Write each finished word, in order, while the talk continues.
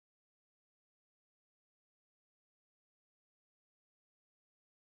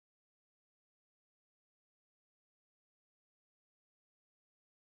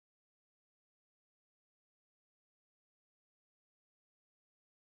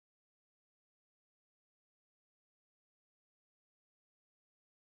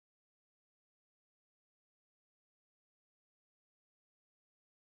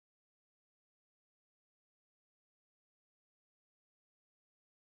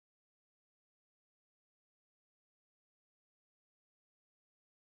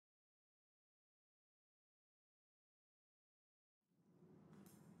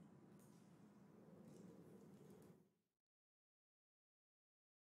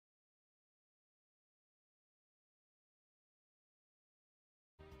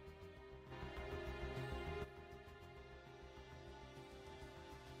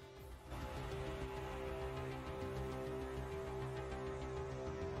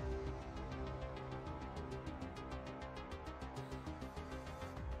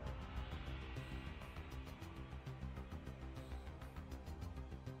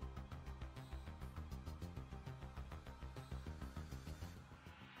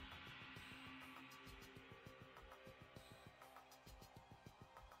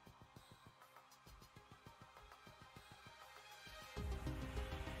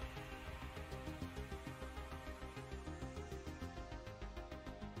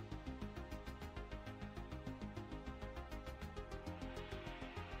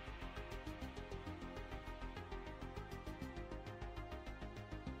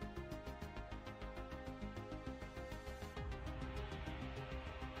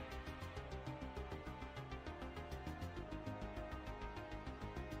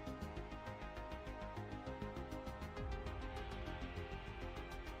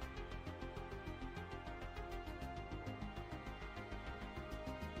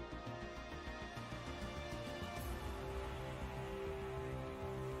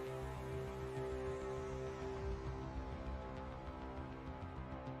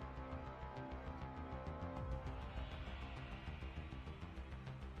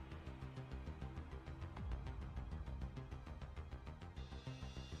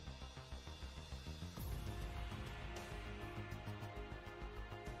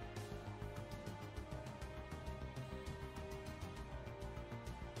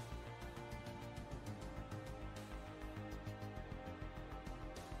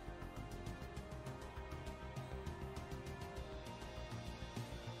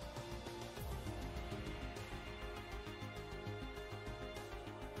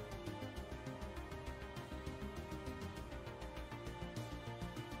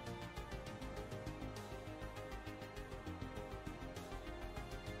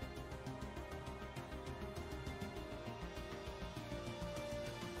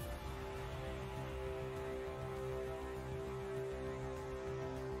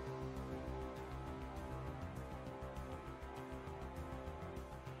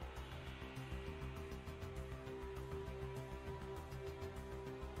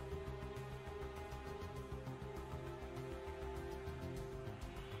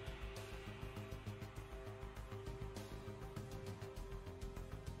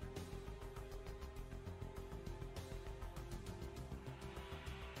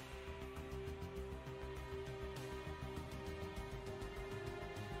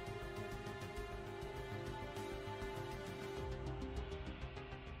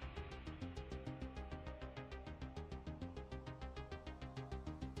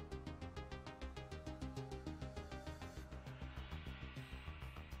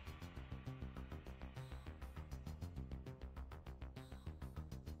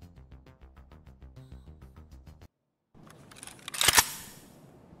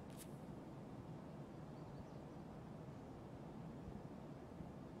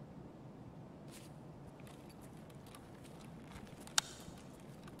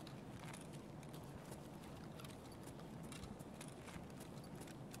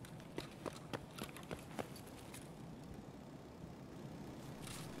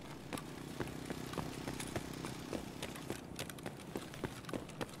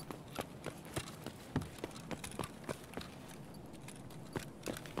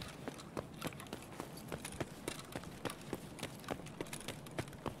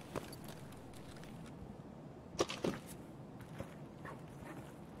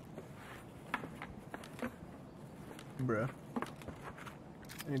Bruh.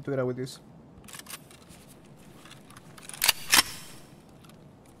 I need to get out with this.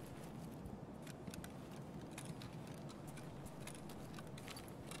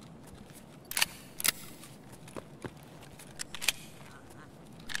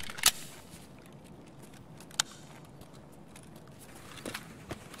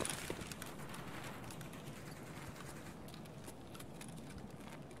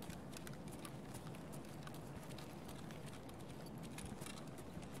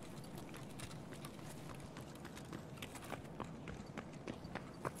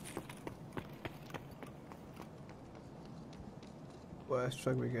 What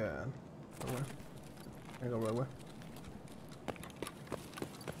truck we got? Right way. I go right way.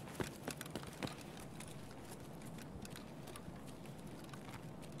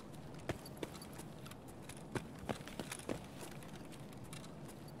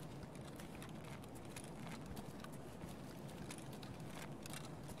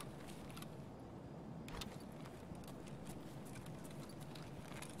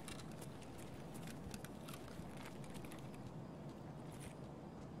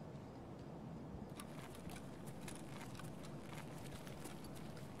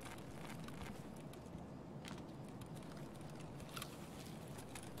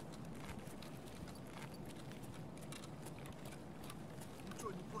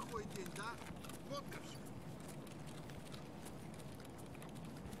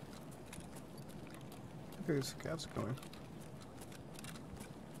 I think this cat's going.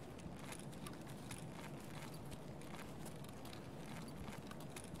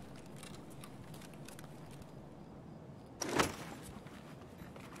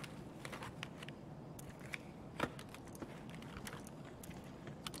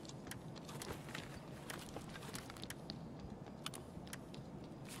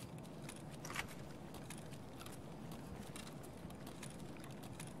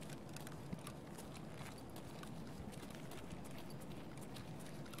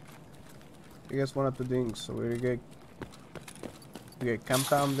 I guess one of the things, so we get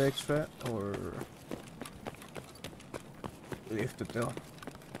compound extra or leave to tell.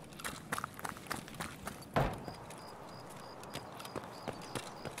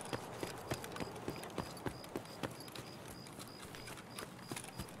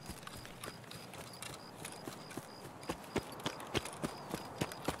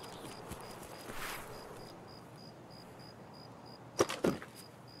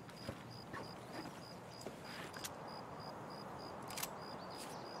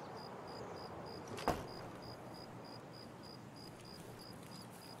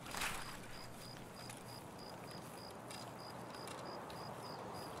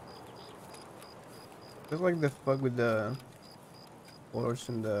 Just like the fuck with the colors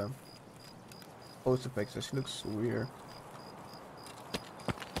and the post effects, this looks weird.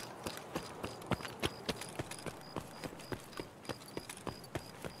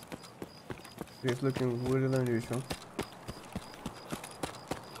 It's looking weirder than usual.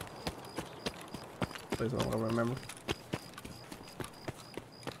 Please don't remember.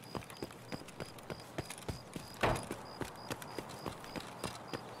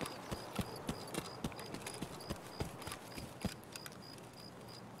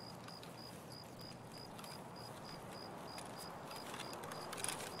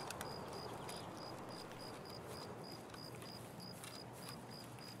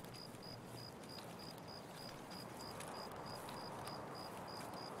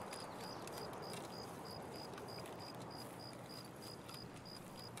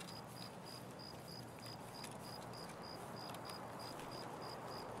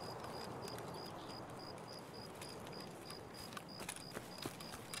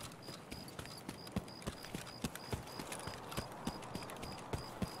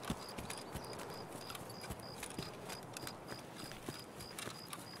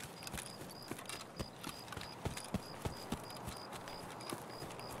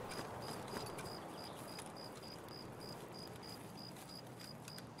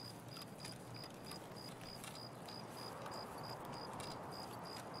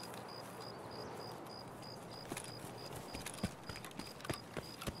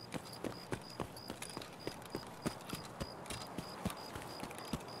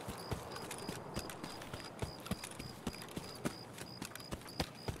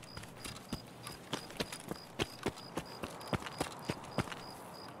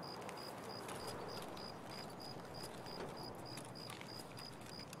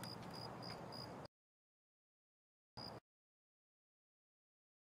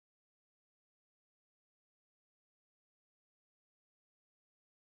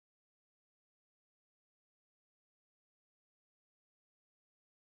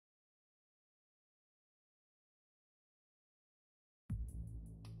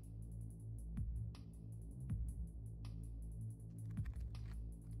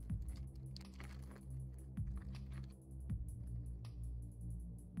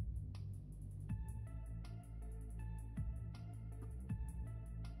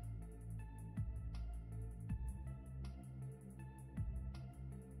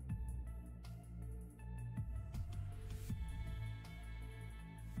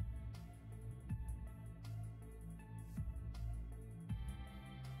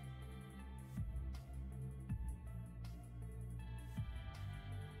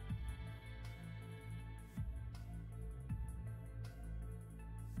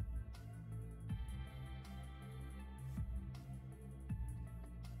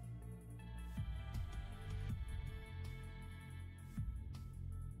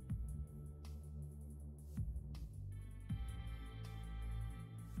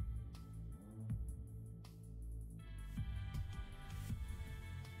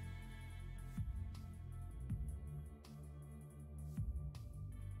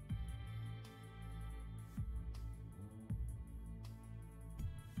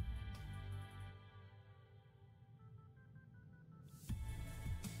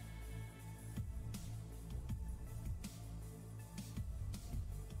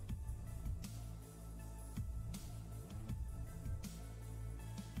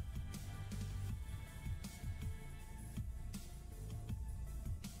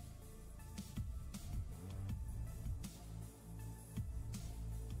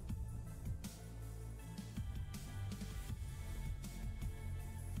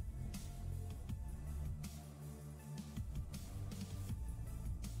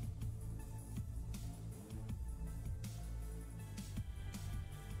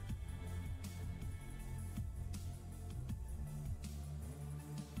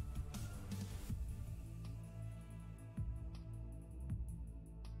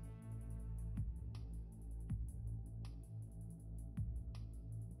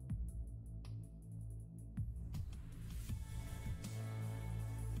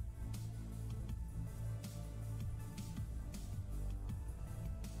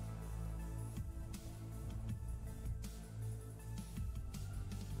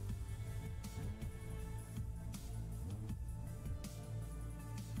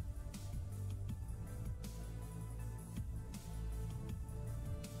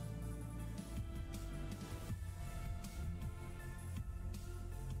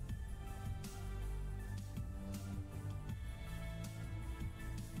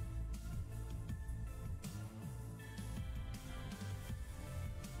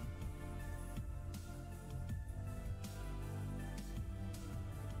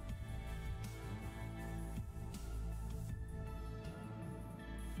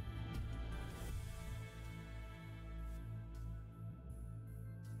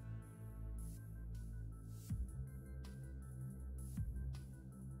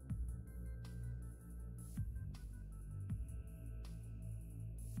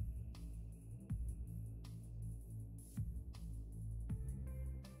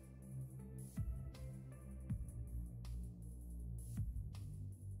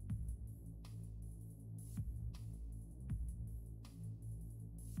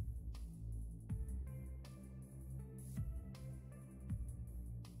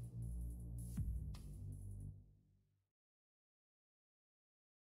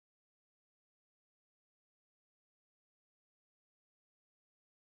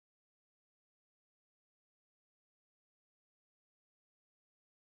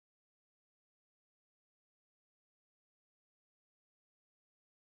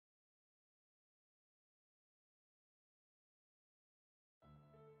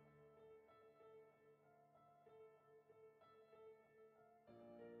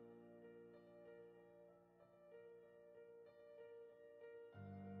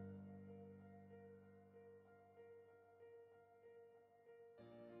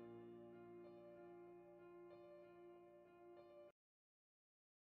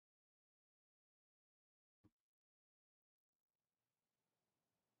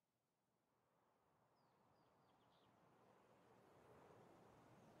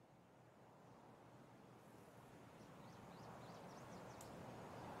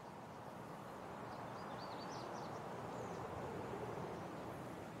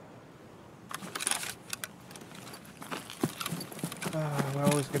 I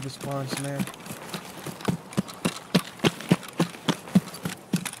always get the spawns, man.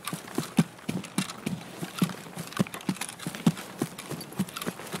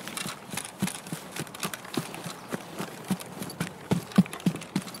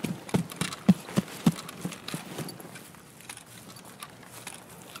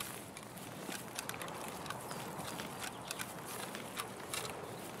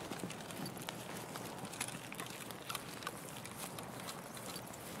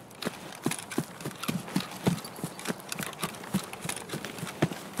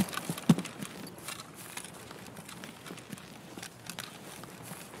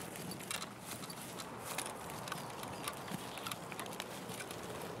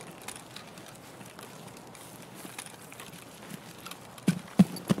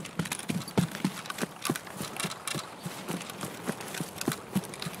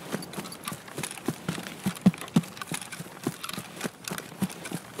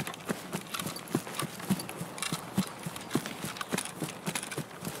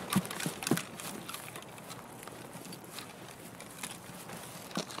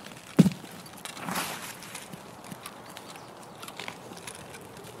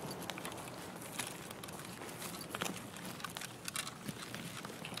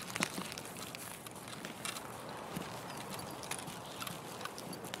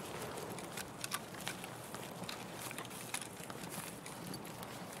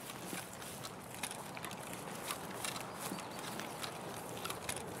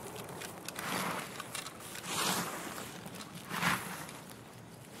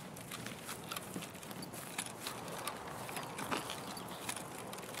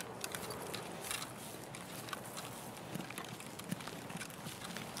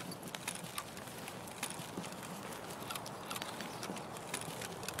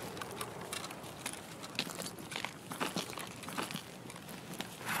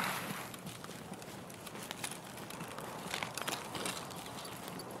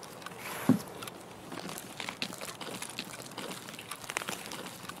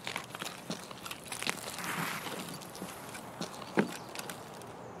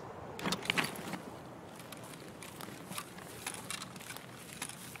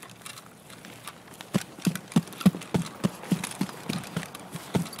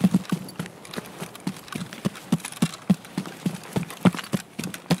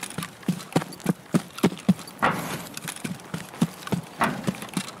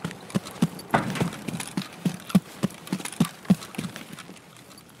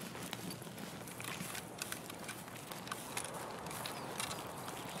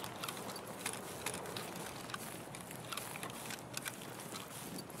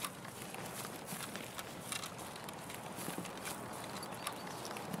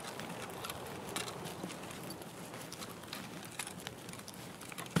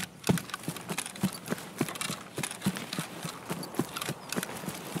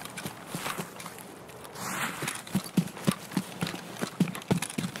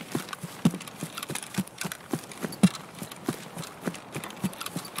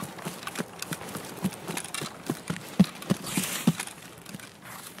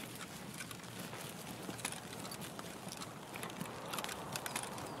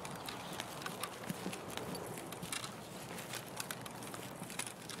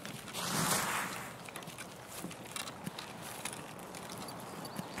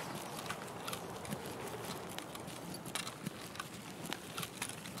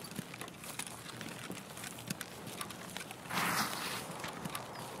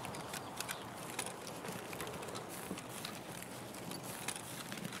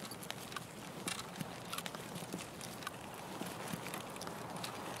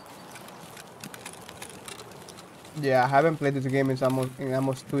 Yeah, I haven't played this game in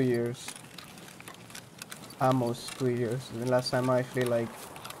almost 2 years. Almost 2 years. The last time I actually like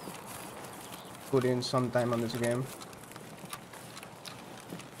put in some time on this game.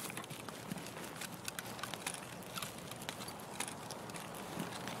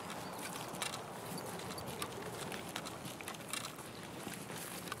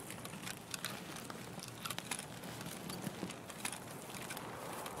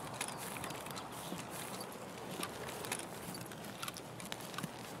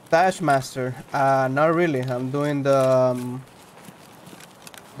 Stash Master. Not really. I'm doing the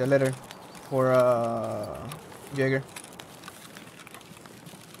letter for Jaeger.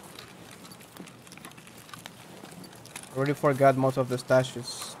 Already forgot most of the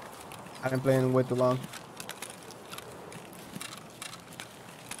stashes. I've been playing way too long.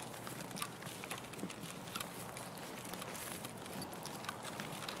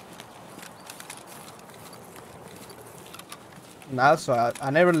 And also,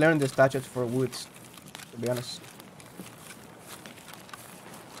 I never learned the statutes for woods, to be honest.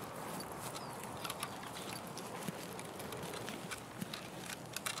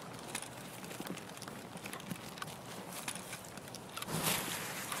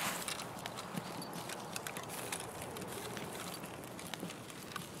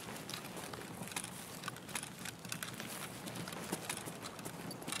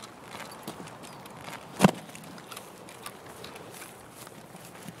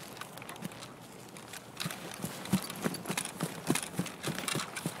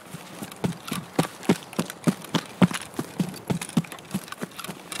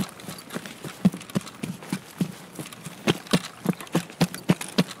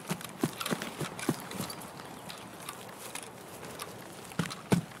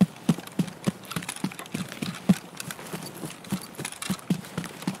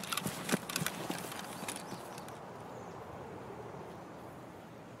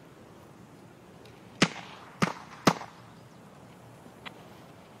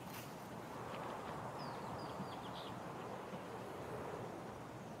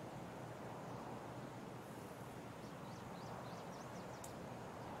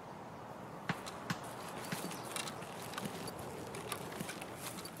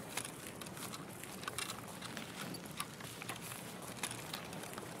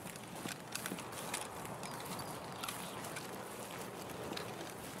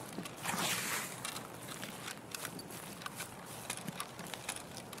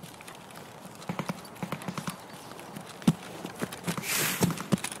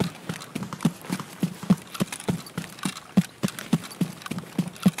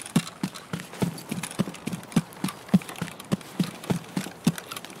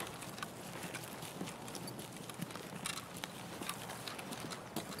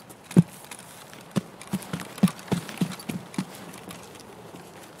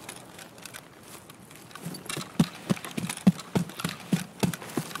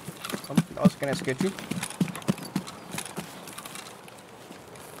 Something else can I sketch you?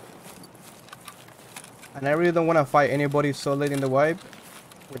 And I really don't want to fight anybody so late in the wipe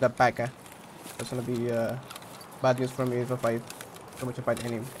with a P.E.K.K.A. That's gonna be bad news for me if I fight so much to fight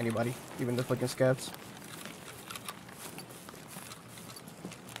anybody, even the fucking scouts.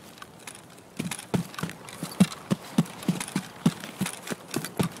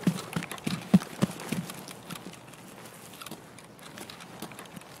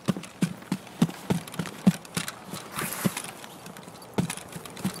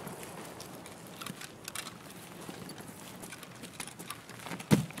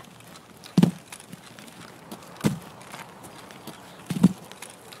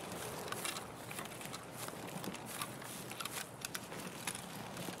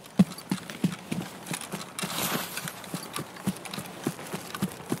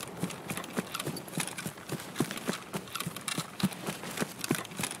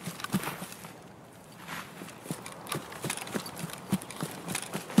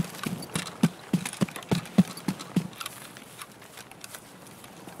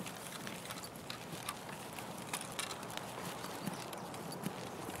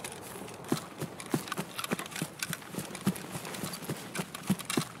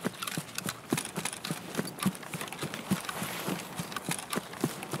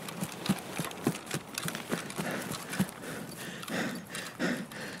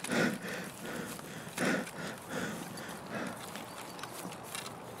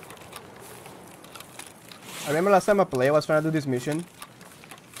 I remember last time I played, I was trying to do this mission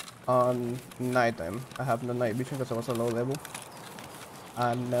on nighttime. I have no night vision because I was a low level.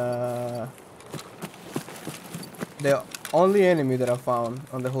 And the only enemy that I found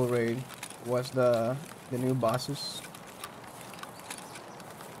on the whole raid was the new bosses.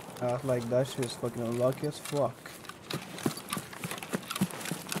 I was like, that shit is fucking unlucky as fuck.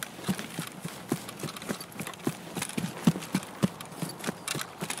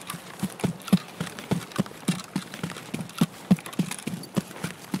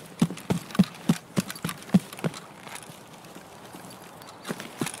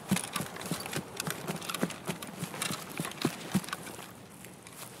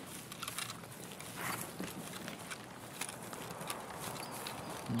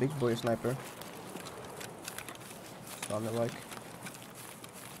 Big boy sniper. Sounded like.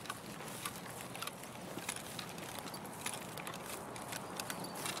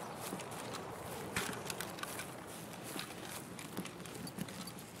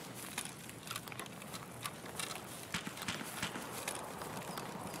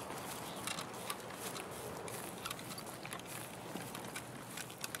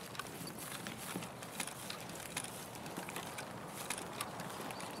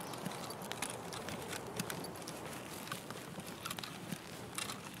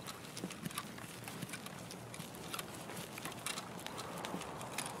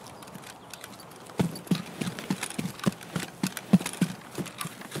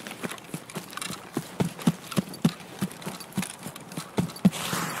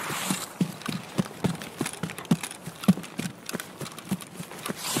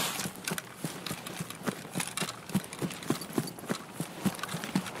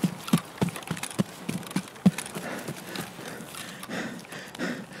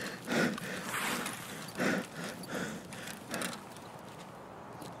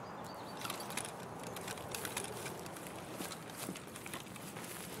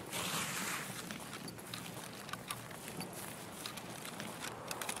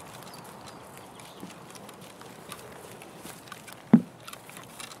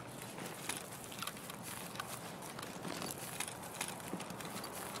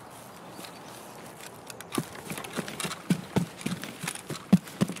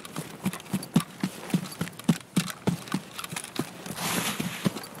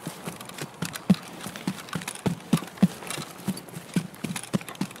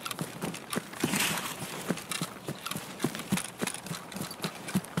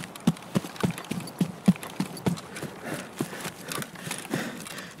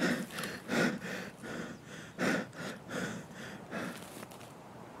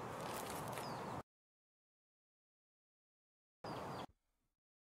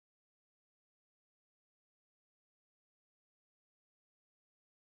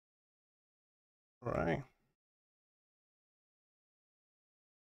 All right.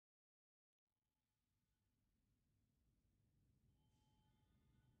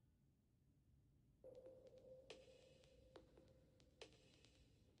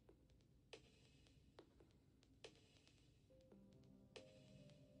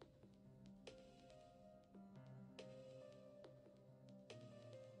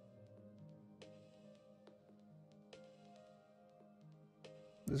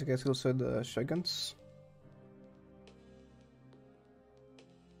 This guy's also the shotguns.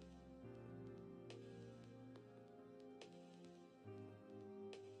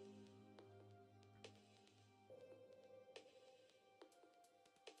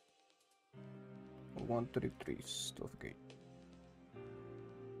 One 33 stuff gate.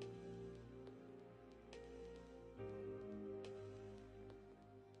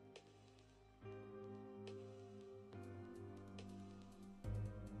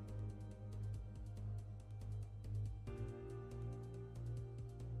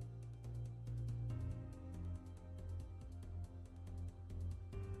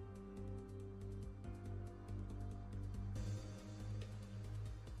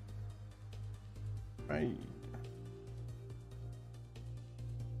 Right.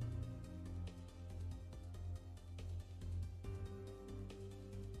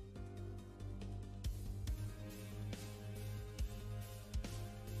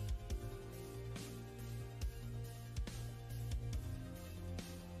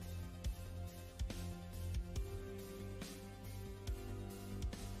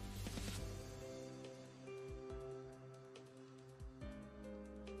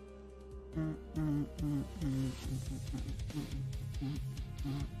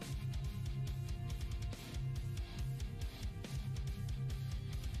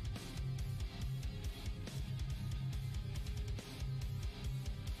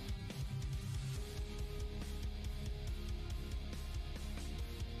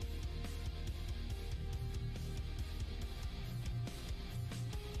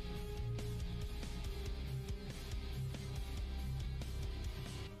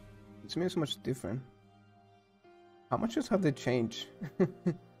 It's made so much different. How much just have they changed?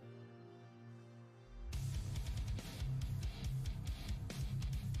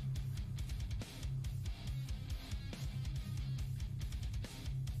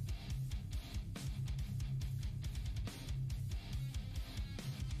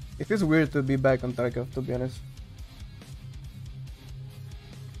 It feels weird to be back on Tarkov, to be honest.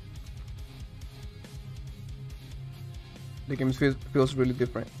 The game feels really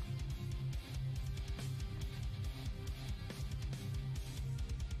different.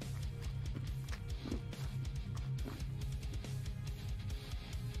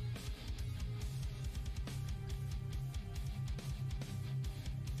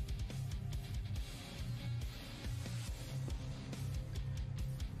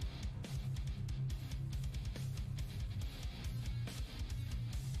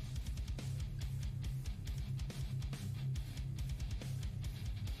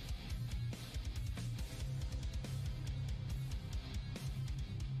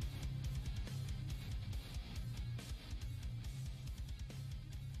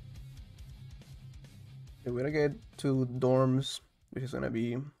 Okay, we're gonna get to dorms, which is gonna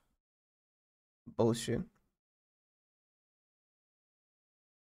be bullshit.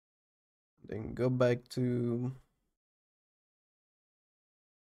 Then go back to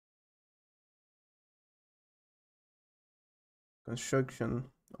construction,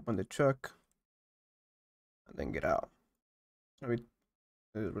 open the truck, and then get out. It's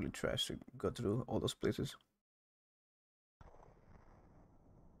really trash to go through all those places.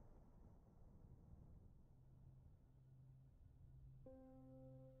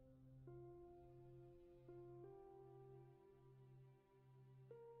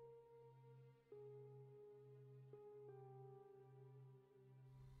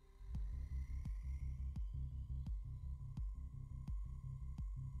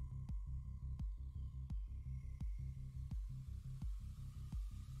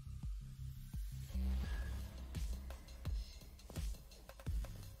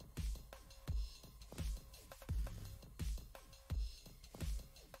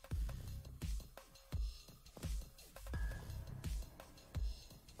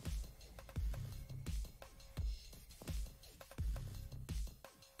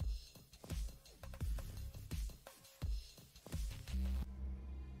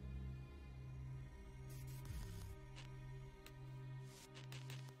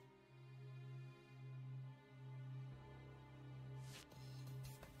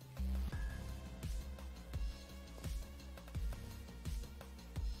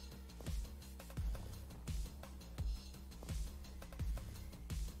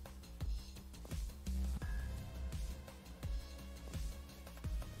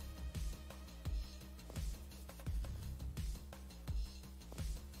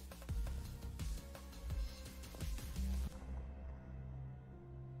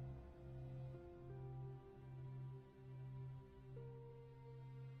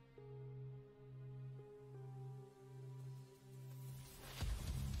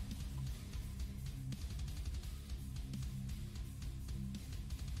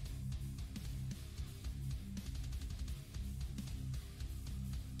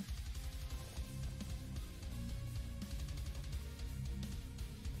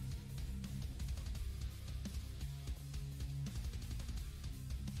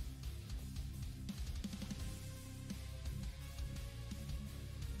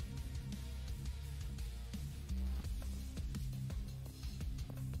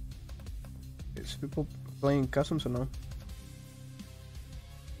 Is people playing customs or no?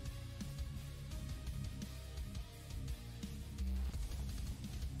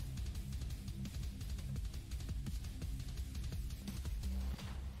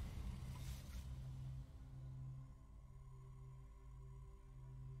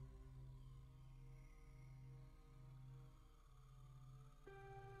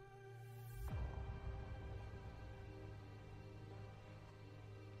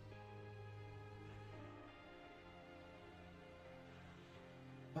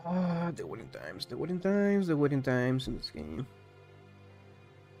 Ah, the waiting times, the waiting times, the waiting times in this game.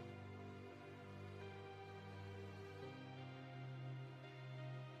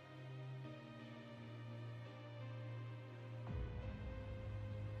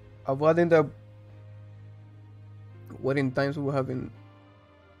 I think the waiting times will have been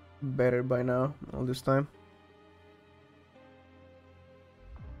better by now all this time.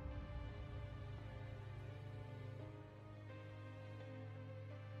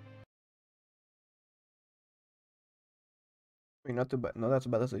 I mean, not too bad, not as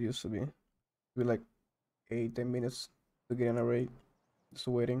bad as it used to be. Be like 8-10 minutes to get in a raid, just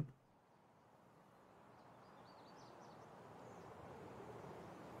waiting.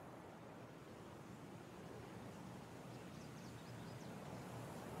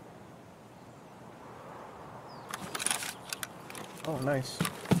 Oh, nice.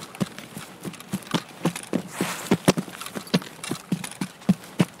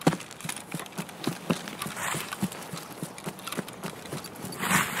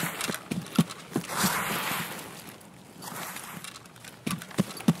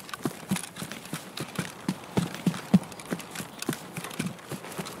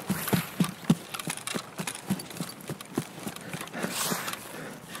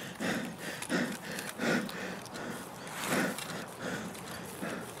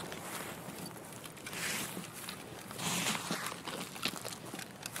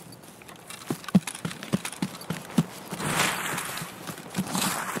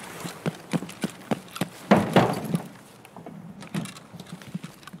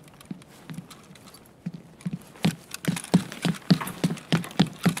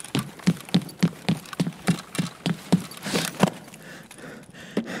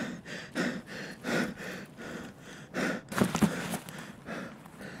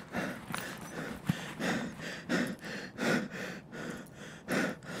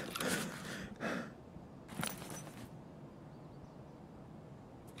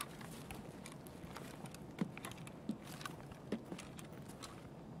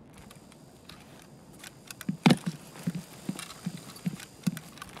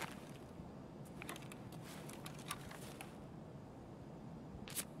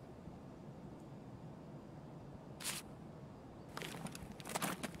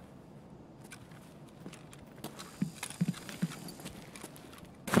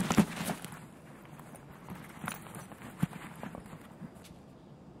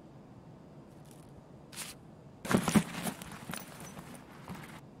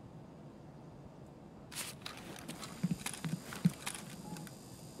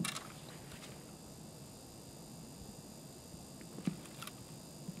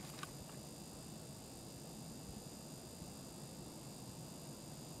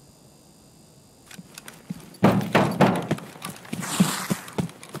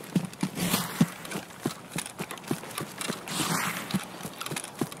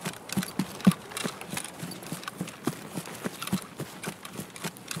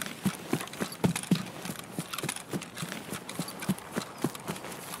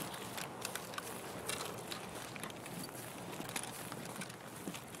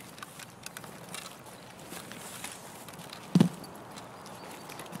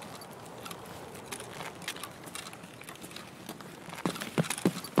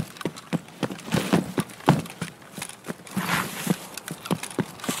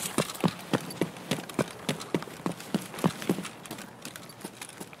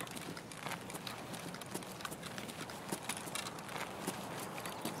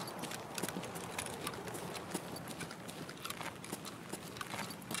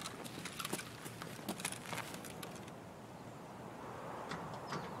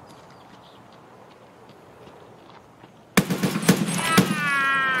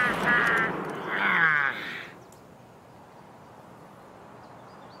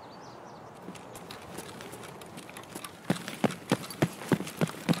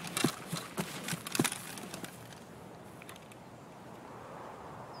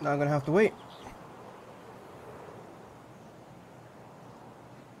 Now I'm gonna have to wait.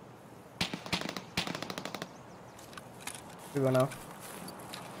 We go now.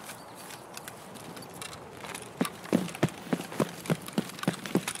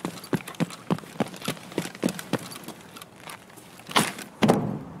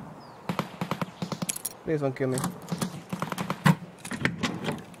 Please don't kill me.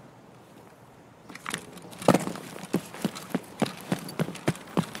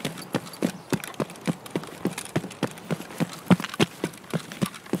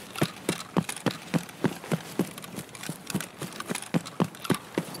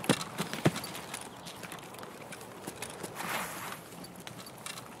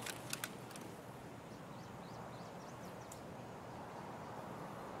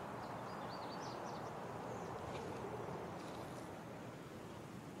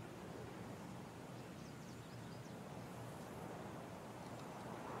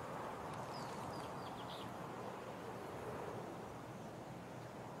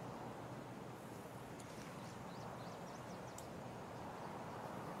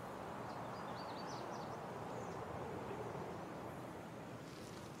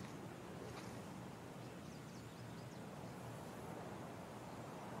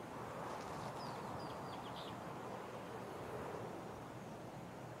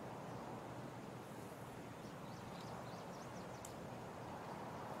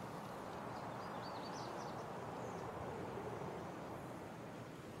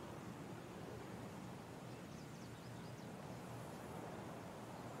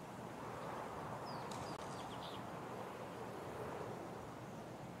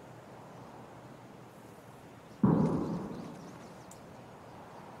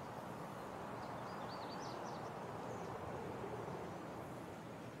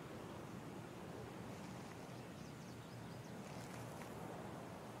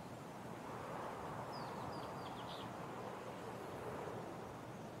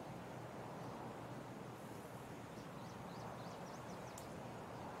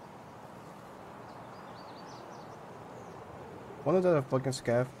 One of the fucking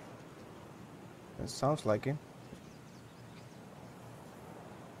scav. It sounds like it.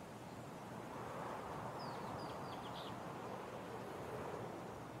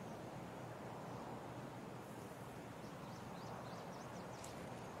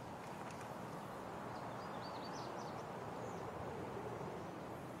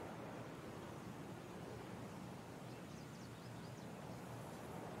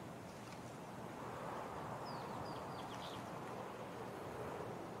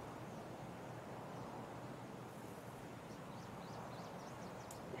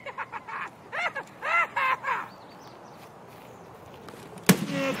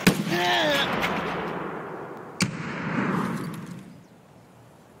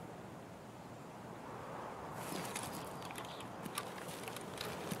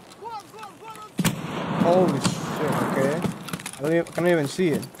 Holy shit, okay. I can't even see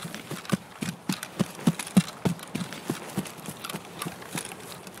it.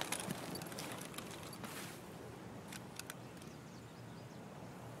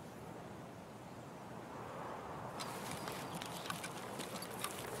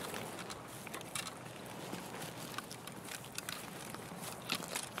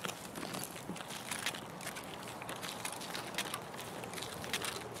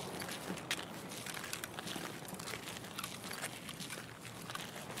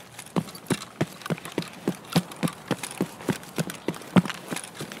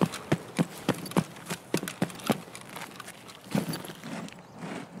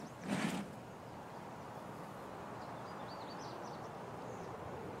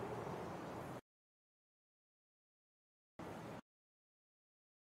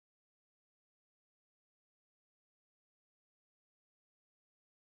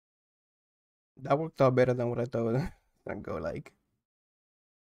 That worked out better than what I thought it was gonna go like.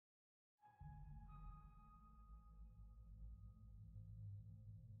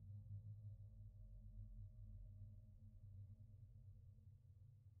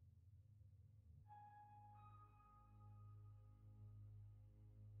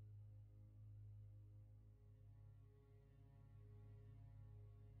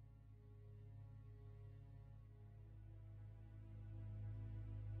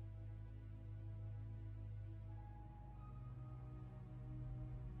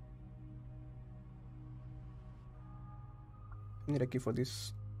 I need a key for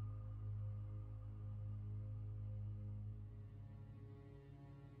this.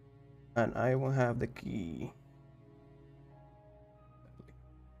 And I won't have the key.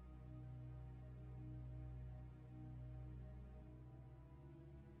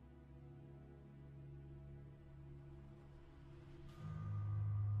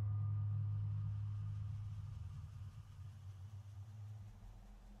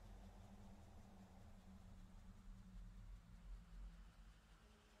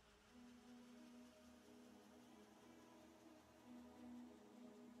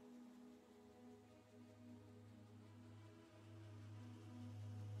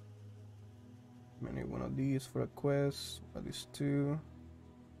 of these for a quest. At least two.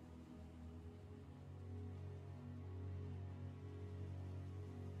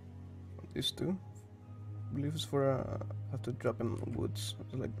 These two. I believe it's for have to drop in the woods.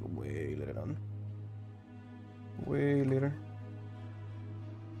 It's like way later on. Way later.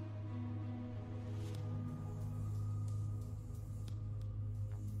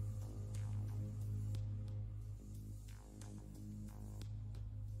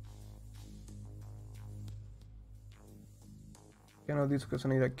 Cannot do this because I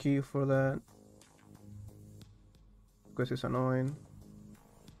need a key for that. Because it's annoying.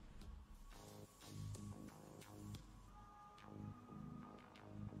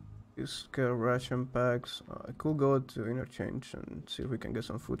 These ration packs. I could go to interchange and see if we can get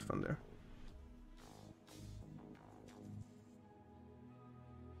some food from there.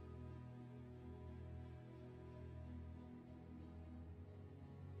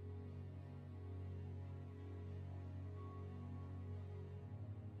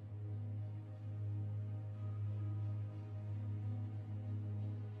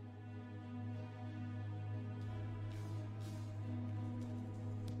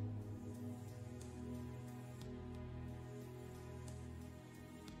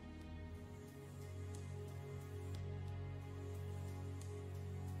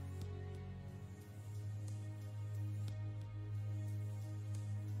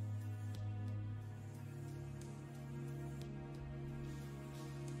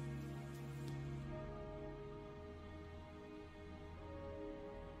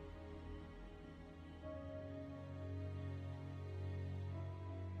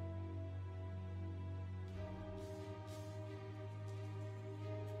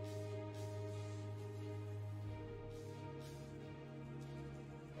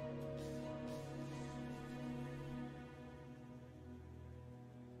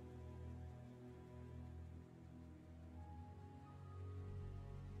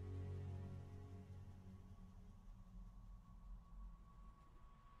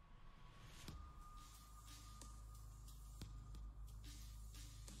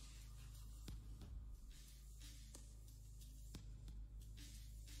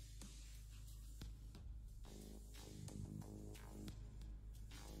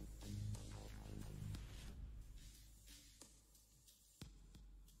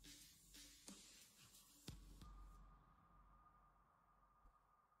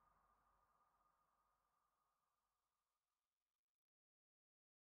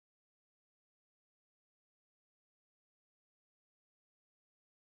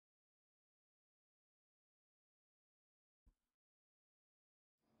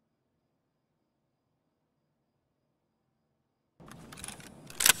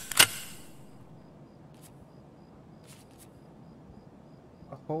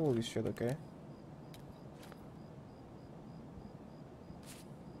 Holy shit, okay.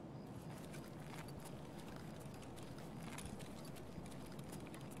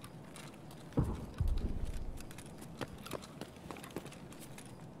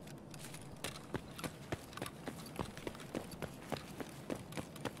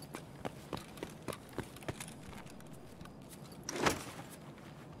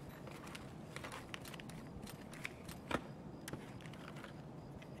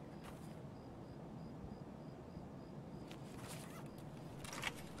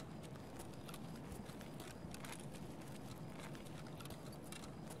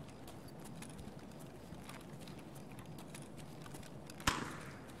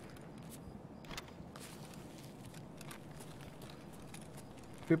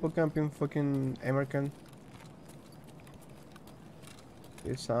 People camping fucking American.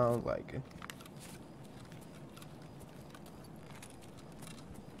 It sounds like it.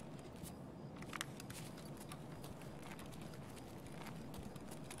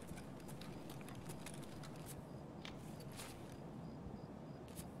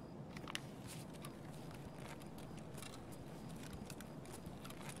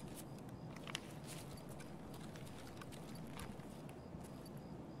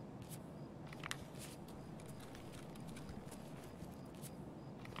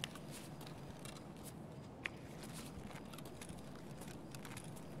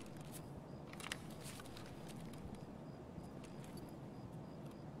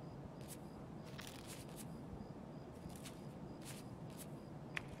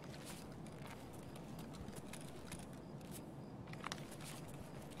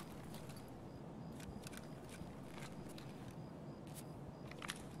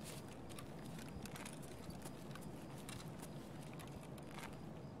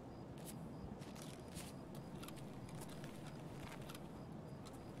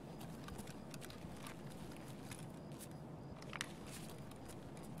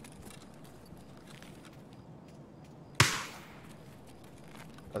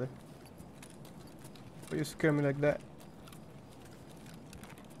 Brother. Why you scare me like that?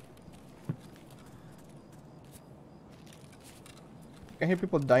 I can hear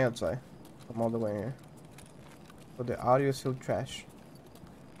people die outside from all the way here. But the audio is still trash.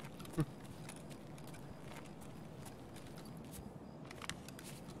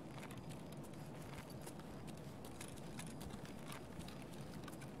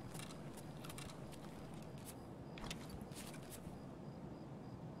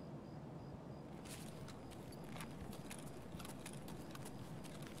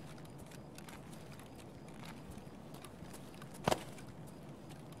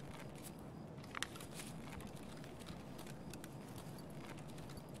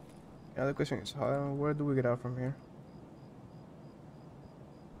 Now the question is, where do we get out from here?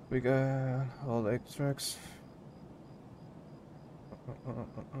 We got all the extracts.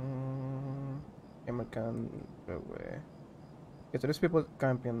 American away. Yeah, so there's people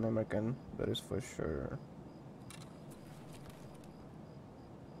camping American, that is for sure.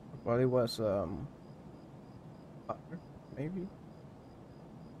 Probably was fire, maybe?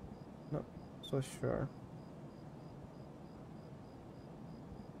 Not so sure.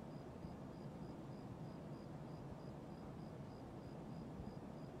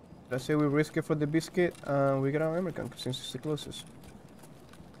 Let's say we risk it for the biscuit and we get our American since it's the closest.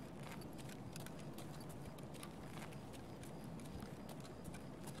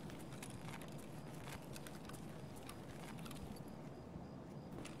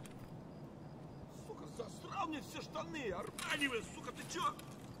 Сука, засрал мне все штаны! Арманивай, сука, ты чё?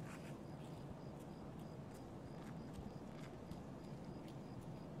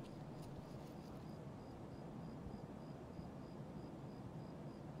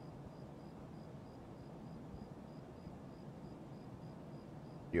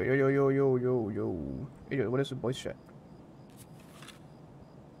 Yo yo yo yo yo yo yo. Hey, yo, what is the voice chat?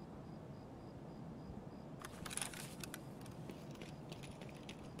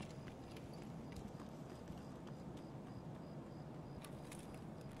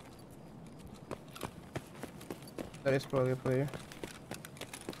 That is probably a player.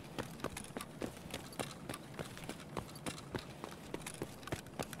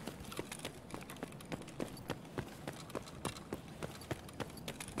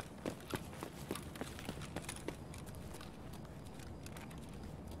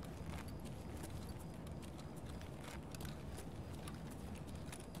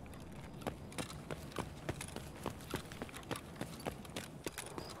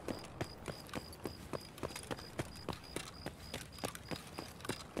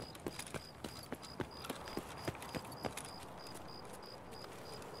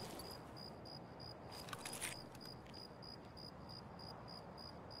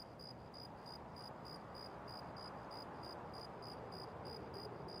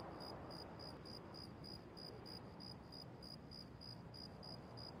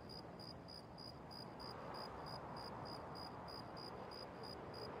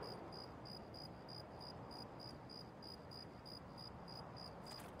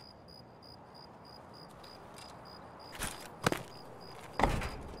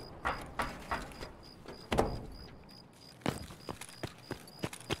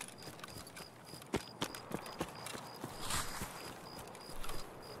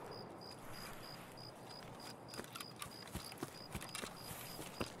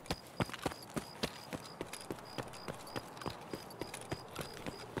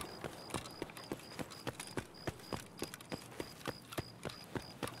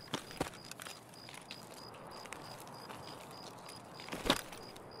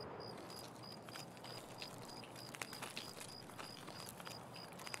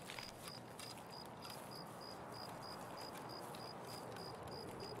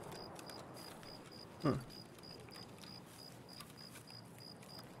 Hmm.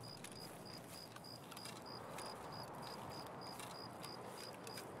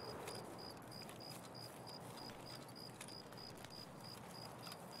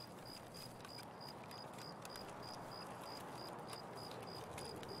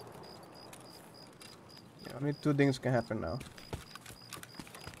 Yeah, only two things can happen now.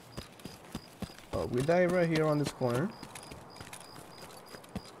 Oh, we die right here on this corner.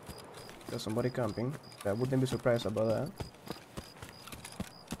 There's somebody camping. I wouldn't be surprised about that.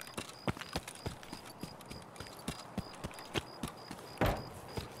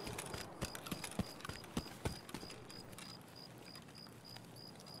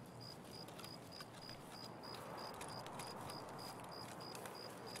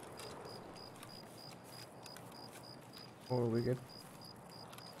 Or we get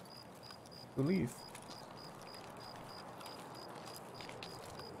to leave.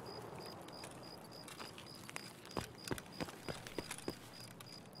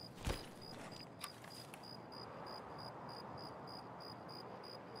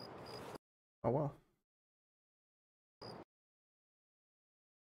 Oh wow.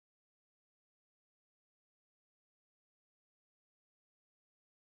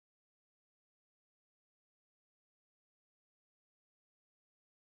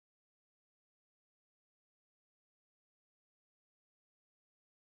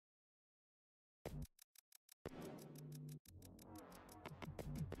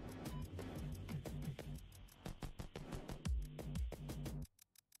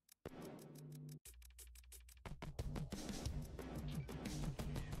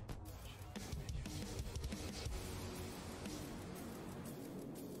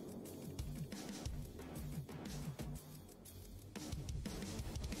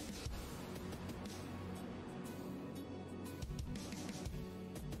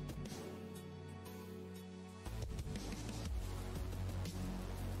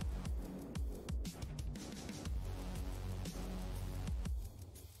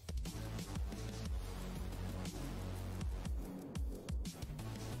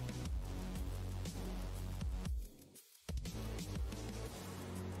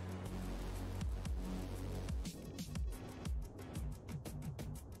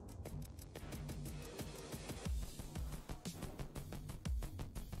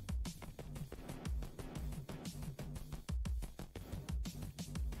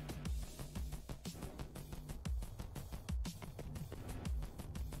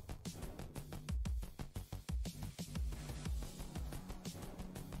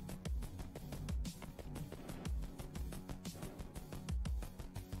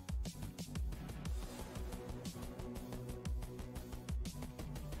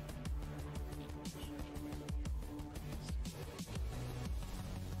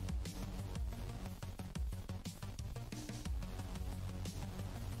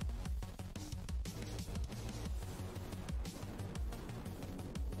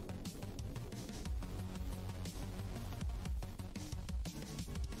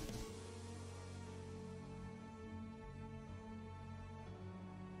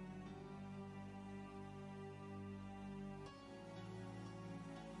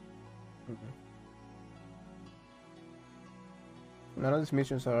 Mhm. None of these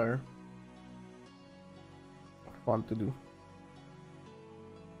missions are fun to do.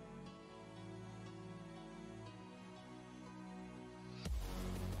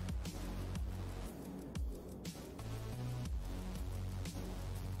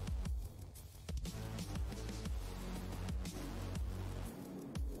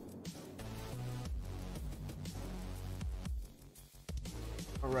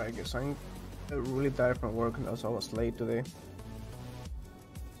 Alright, I guess I'm really tired from work and also I was late today.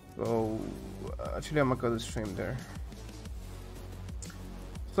 So, actually, I'm gonna cut the stream there.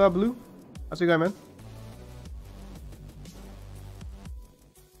 What's up, Blue? How's it going, man?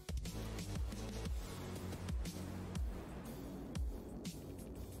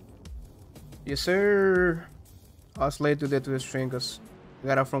 Yes, sir. I was late today to the stream because I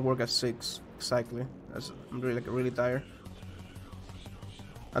got out from work at 6 exactly. I'm really tired.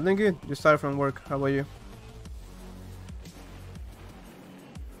 I'm doing good. Just started from work. How about you?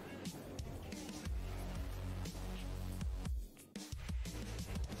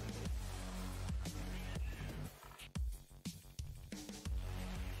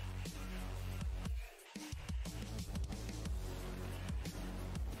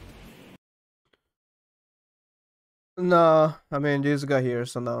 No, I mean, you just got here,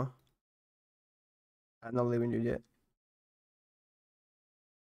 so no. I'm not leaving you yet.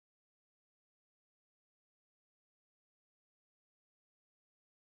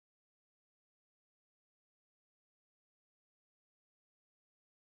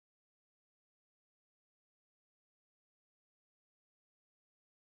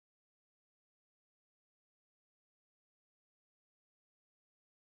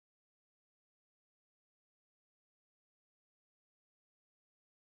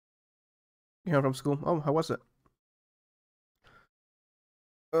 You here from school? Oh, how was it?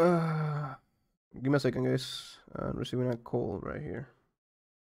 Uh, Give me a second, guys. I'm receiving a call right here.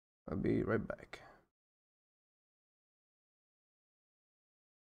 I'll be right back.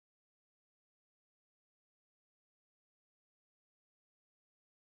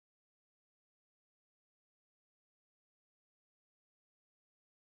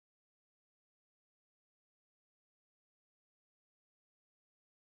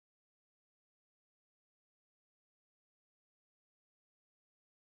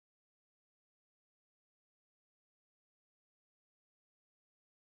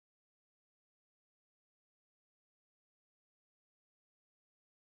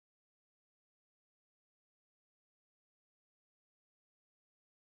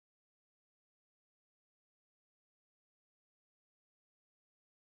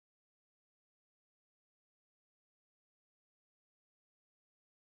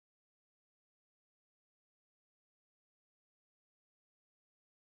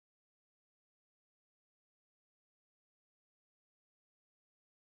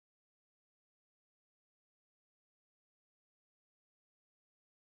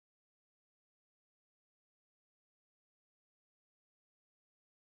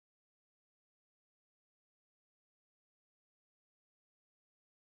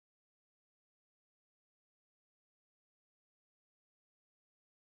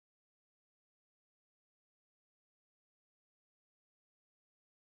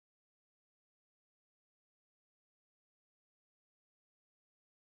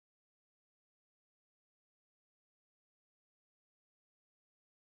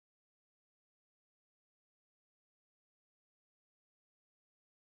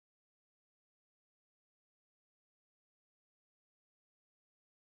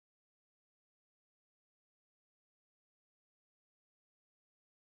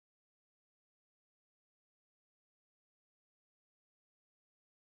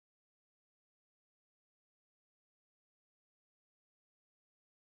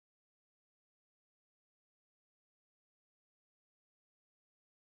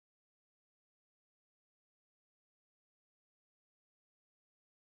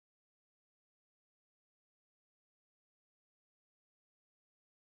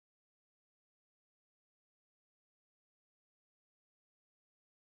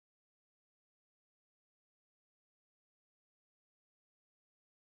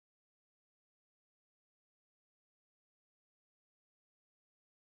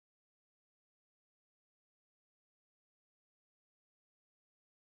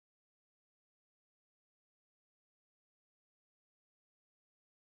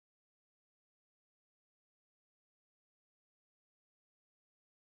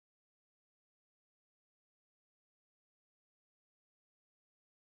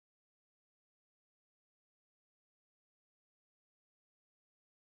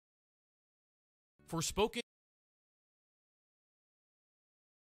 Forspoken.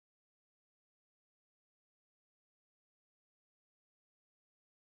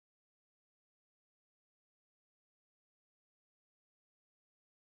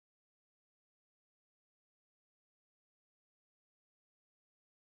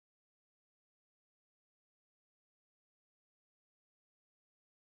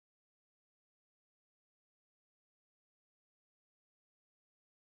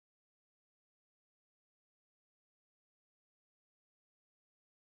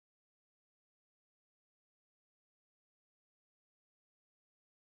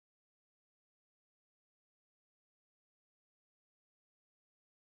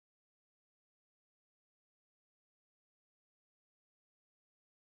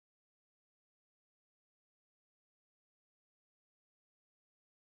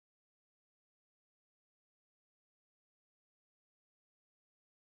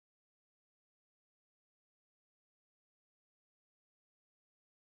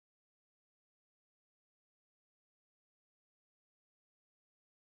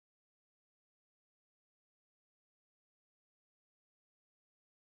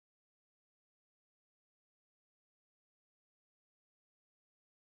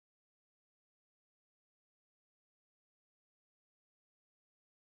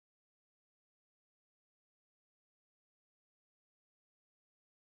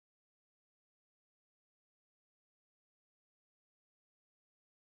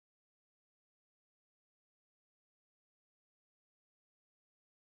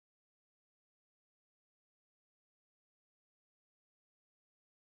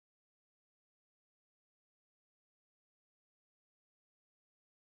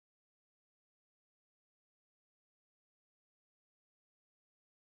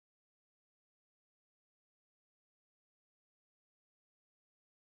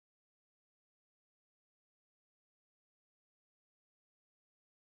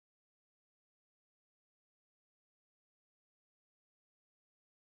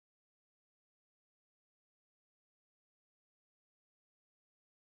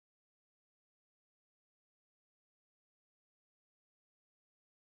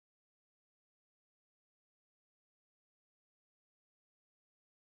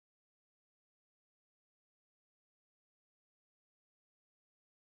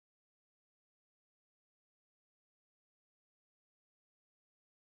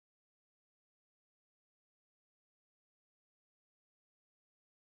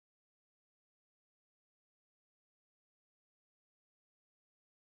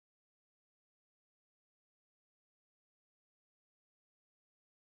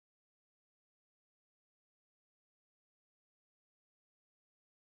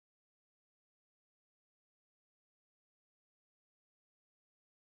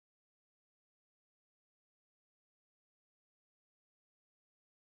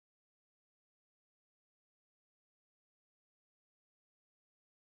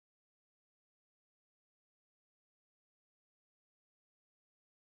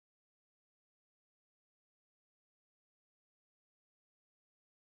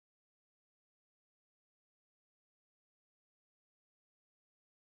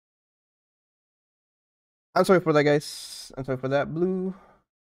 I'm sorry for that, guys. I'm sorry for that. Blue,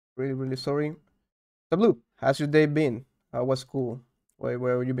 really, really sorry. So, Blue, how's your day been? How was school? Where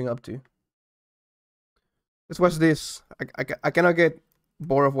were you been up to? Let's watch this. I cannot get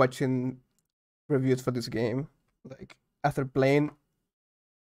bored of watching reviews for this game. Like, after playing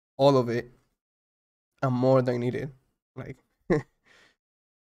all of it, I'm more than needed. Like,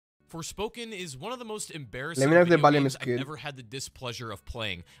 Forspoken is one of the most embarrassing let me know if the video volume games is I've good. ever had the displeasure of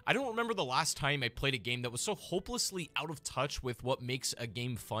playing. I don't remember the last time I played a game that was so hopelessly out of touch with what makes a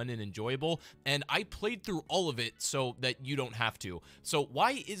game fun and enjoyable, and I played through all of it so that you don't have to. So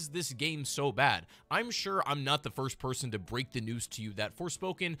why is this game so bad? I'm sure I'm not the first person to break the news to you that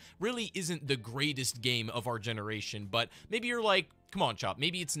Forspoken really isn't the greatest game of our generation, but maybe you're like, come on, Chop,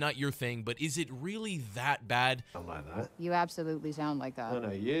 maybe it's not your thing, but is it really that bad? Sound like that. You absolutely sound like that. I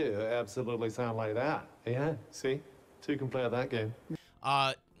know you absolutely sound like that. Yeah, see? Two can play at that game.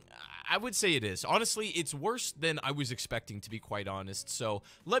 I would say it is. Honestly, it's worse than I was expecting, to be quite honest. So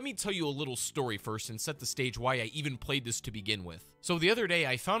let me tell you a little story first and set the stage why I even played this to begin with. So the other day,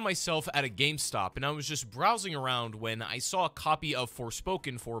 I found myself at a GameStop, and I was just browsing around when I saw a copy of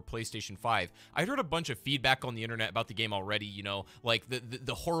Forspoken for PlayStation 5. I'd heard a bunch of feedback on the internet about the game already, you know, like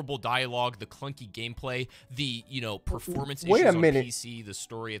the horrible dialogue, the clunky gameplay, the, you know, performance Wait a issues on minute. PC, the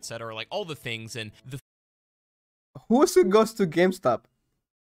story, etc., like all the things, and the Who goes to GameStop?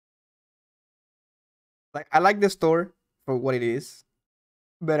 Like, I like the store for what it is.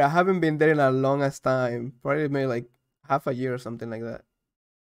 but I haven't been there in a long as time. Probably maybe like half a year or something like that.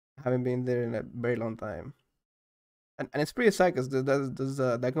 I haven't been there in a very long time. And it's pretty sad because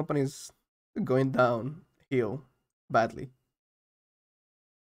that company is going downhill badly.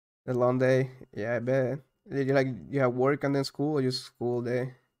 The long day, yeah, I bet. You have work and then school, or just school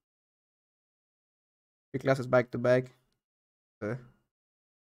day. Your classes back to back. I don't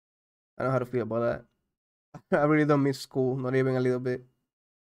know how to feel about that. I really don't miss school, not even a little bit.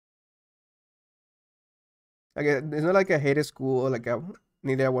 Like it's not like I hated school or like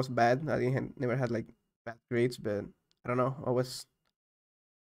neither I was bad. Never had like bad grades, but I don't know.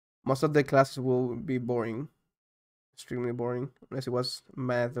 Most of the classes will be boring, extremely boring, unless it was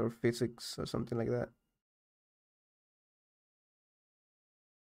math or physics or something like that.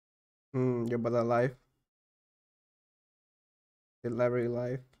 You're about that life, the library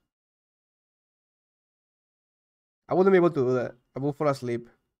life. I wouldn't be able to do that. I would fall asleep.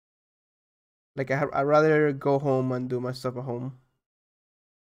 Like I'd rather go home and do my stuff at home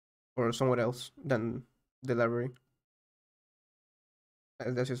or somewhere else than the library.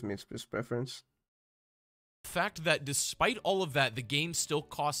 That's just me, it's just preference. The fact that despite all of that, the game still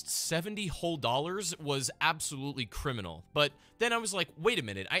cost $70 whole was absolutely criminal. But then I was like, wait a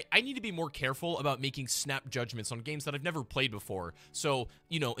minute, I need to be more careful about making snap judgments on games that I've never played before. So,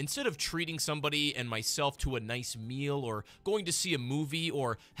 you know, instead of treating somebody and myself to a nice meal or going to see a movie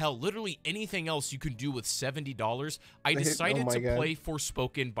or, hell, literally anything else you can do with $70, I decided to play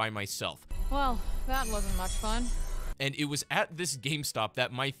Forspoken by myself. Well, that wasn't much fun. And it was at this GameStop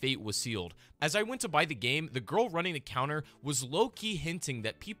that my fate was sealed. As I went to buy the game, the girl running the counter was low-key hinting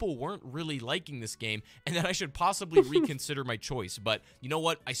that people weren't really liking this game and that I should possibly reconsider my choice. But you know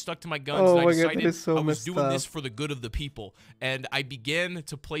what? I stuck to my guns and I decided I was doing this for the good of the people. And I began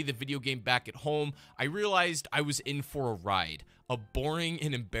to play the video game back at home. I realized I was in for a ride. A boring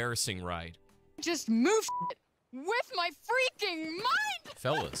and embarrassing ride. Just move with my freaking mind!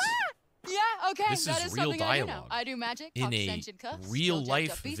 Fellas. Yeah, okay, this that is is real something dialogue I do magic, in a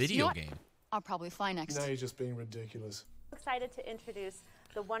real-life video game. I'll probably fly next. Now you're just being ridiculous. Excited to introduce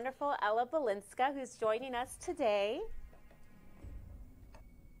the wonderful Ella Balinska, who's joining us today.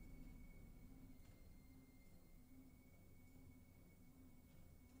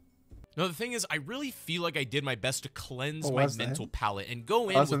 No, the thing is, I really feel like I did my best to cleanse my mental palate and go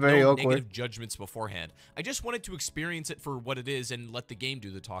in with no negative judgments beforehand. I just wanted to experience it for what it is and let the game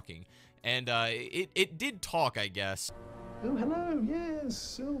do the talking. And it did talk, I guess. Oh, hello,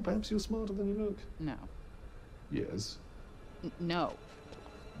 yes. Oh, perhaps you're smarter than you look. No. Yes. No.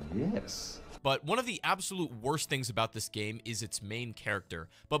 Yes. But one of the absolute worst things about this game is its main character.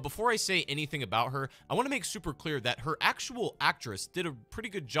 But before I say anything about her, I want to make super clear that her actual actress did a pretty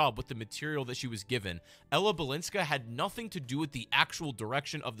good job with the material that she was given. Ella Balinska had nothing to do with the actual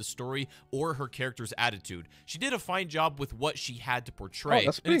direction of the story or her character's attitude. She did a fine job with what she had to portray.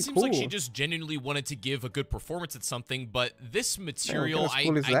 And it seems like she just genuinely wanted to give a good performance at something, but this material, I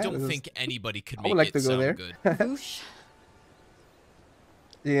don't think anybody could make it sound good. Whoosh.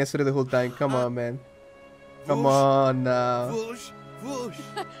 Yeah, answer the whole time. Come on, man. Come on now. Whoosh, whoosh.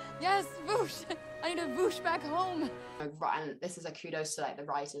 Yes, whoosh. I need to whoosh back home. And this is a kudos to like the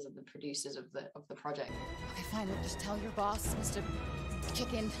writers and the producers of the project. Okay, fine. We'll just tell your boss, Mr.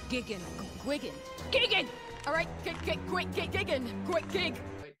 Chicken Giggin. All right, Giggin, quick gig.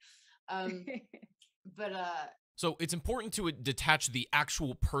 So it's important to detach the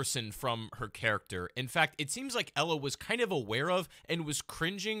actual person from her character. In fact, it seems like Ella was kind of aware of and was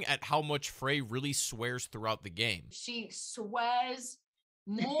cringing at how much Frey really swears throughout the game. She swears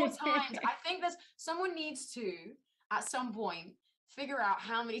more times. I think someone needs to, at some point, figure out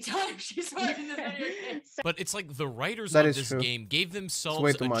how many times she swears in the video game. But it's like the writers of this game gave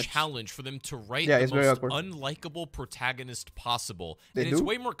themselves a challenge for them to write the most unlikable protagonist possible. And it's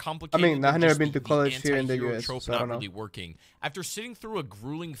way more complicated. I mean, I've never been to college here in the US, trope so I not don't know. really working. After sitting through a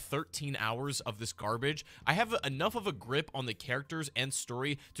grueling 13 hours of this garbage, I have enough of a grip on the characters and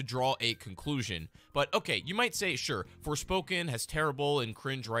story to draw a conclusion. But okay, you might say, sure, Forspoken has terrible and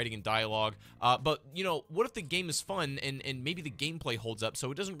cringe writing and dialogue, but, you know, what if the game is fun and maybe the gameplay holds up,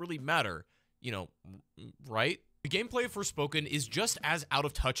 so it doesn't really matter, you know, right? The gameplay of Forspoken is just as out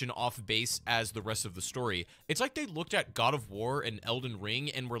of touch and off base as the rest of the story. It's like they looked at God of War and Elden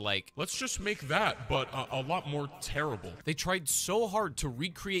Ring and were like, let's just make that, but a lot more terrible. They tried so hard to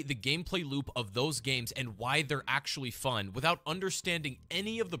recreate the gameplay loop of those games and why they're actually fun without understanding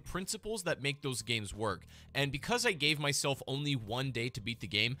any of the principles that make those games work. And because I gave myself only one day to beat the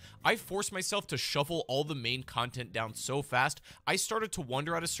game, I forced myself to shuffle all the main content down so fast, I started to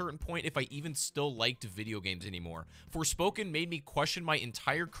wonder at a certain point if I even still liked video games anymore. anymore. Forspoken made me question my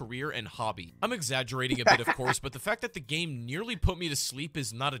entire career and hobby. I'm exaggerating a bit, of course, but the fact that the game nearly put me to sleep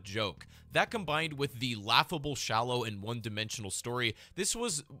is not a joke. That combined with the laughable, shallow, and one-dimensional story, this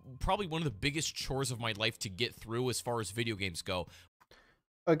was probably one of the biggest chores of my life to get through as far as video games go.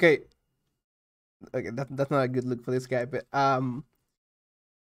 Okay, that's not a good look for this guy, but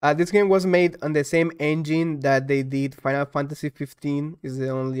this game was made on the same engine that they did Final Fantasy 15. Is the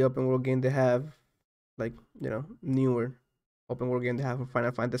only open world game they have, like, you know, newer open world game they have for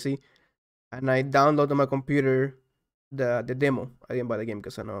Final Fantasy. And I downloaded on my computer the demo. I didn't buy the game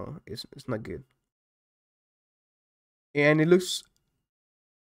because I know it's not good. And it looks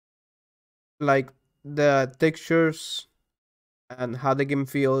like the textures and how the game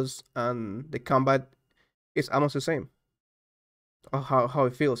feels and the combat is almost the same. Or how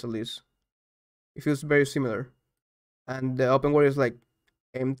it feels, at least. It feels very similar. And the open world is like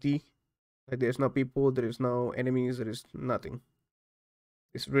empty. Like there's no people, there is no enemies, there is nothing.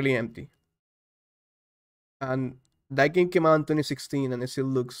 It's really empty. And that game came out in 2016 and it still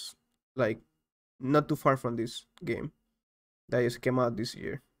looks like not too far from this game that just came out this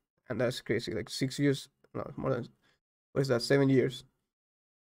year. And that's crazy. Like 6 years, no, more than, what is that, 7 years.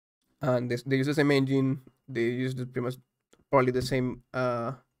 And they use the same engine, they use pretty much probably the same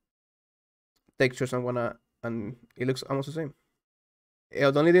textures and whatnot, and it looks almost the same.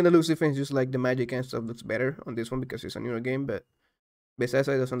 The only thing that looks different is just like the magic and stuff looks better on this one because it's a newer game, but besides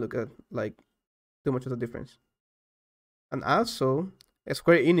that, it doesn't look like too much of a difference. And also,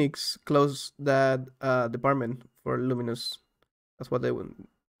 Square Enix closed that department for Luminous. That's what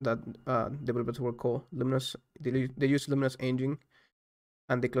developers were called. Luminous. They used Luminous engine,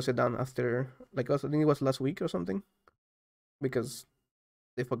 and they closed it down after, like, I think it was last week or something, because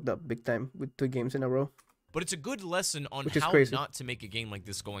they fucked up big time with 2 games in a row. But it's a good lesson on how not to make a game like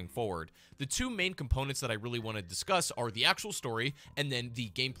this going forward. The 2 main components that I really want to discuss are the actual story and then the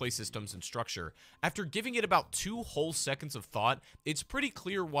gameplay systems and structure. After giving it about 2 whole seconds of thought, it's pretty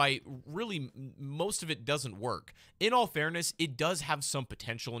clear why really most of it doesn't work. In all fairness, it does have some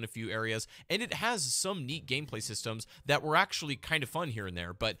potential in a few areas, and it has some neat gameplay systems that were actually kind of fun here and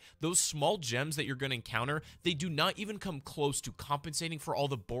there, but those small gems that you're going to encounter, they do not even come close to compensating for all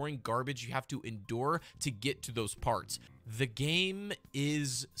the boring garbage you have to endure to get to those parts. The game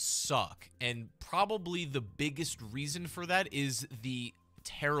is suck, and probably the biggest reason for that is the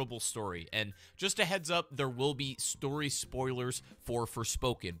terrible story. And just a heads up, there will be story spoilers for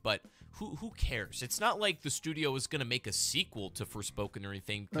Forspoken, but who cares? It's not like the studio is going to make a sequel to Forspoken or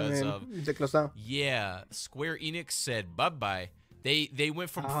anything because yeah, Square Enix said bye-bye. They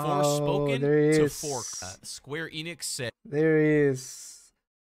went from Forspoken to Fork. Square Enix said there is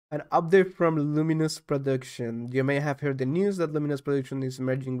an update from Luminous Production. You may have heard the news that Luminous Production is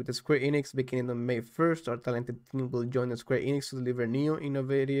merging with Square Enix beginning on May 1st. Our talented team will join Square Enix to deliver new,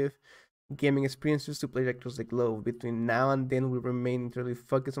 innovative gaming experiences to players across the globe. Between now and then, we remain entirely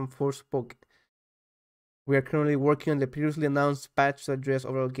focused on Forspoken. We are currently working on the previously announced patch to address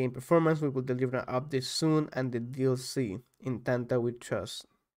overall game performance. We will deliver an update soon, and the DLC, In Tanta We Trust,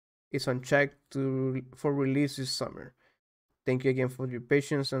 is on track for release this summer. Thank you again for your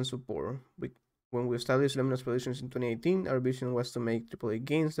patience and support. When we established Luminous Productions in 2018, our vision was to make AAA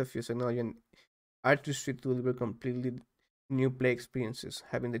games that fuse technology and artistry to deliver completely new play experiences.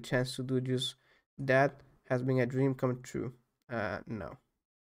 Having the chance to do just that has been a dream come true. No.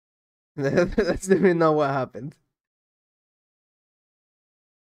 That's definitely not what happened.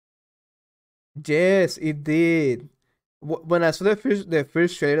 Yes, it did. When I saw the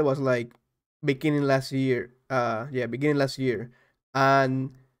first trailer, was like beginning last year. Beginning last year,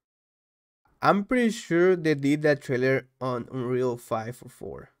 and I'm pretty sure they did that trailer on Unreal 5 or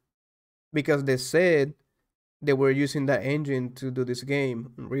 4, because they said they were using that engine to do this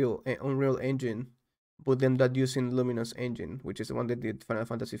game, Unreal Engine, but then not using Luminous Engine, which is the one that did Final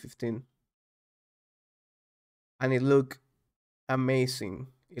Fantasy 15, and it looked amazing.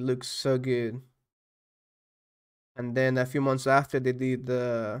 It looks so good. And then a few months after, they did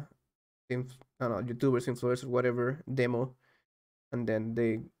the I don't know, YouTubers, influencers, whatever demo, and then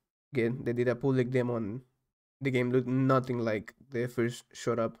they did a public demo, and the game looked nothing like they first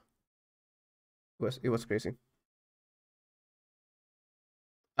showed up. It was crazy.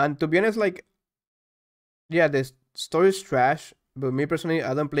 And to be honest, like, yeah, the story's trash, but me personally,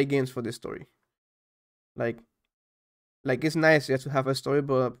 I don't play games for the story. Like it's nice just to have a story,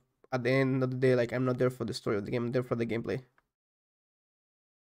 but at the end of the day, like, I'm not there for the story of the game. I'm there for the gameplay.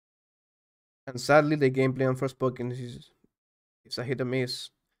 And sadly, the gameplay on Forspoken is a hit or miss.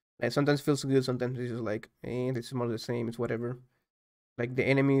 Like, sometimes feels good, sometimes it's just like, this is more the same, it's whatever. Like, the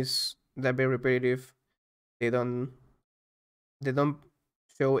enemies, they're very repetitive. they don't they don't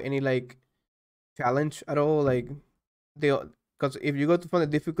show any like challenge at all. Like they, because if you go from the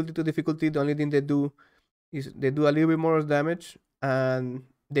difficulty to difficulty, the only thing they do is they do a little bit more damage, and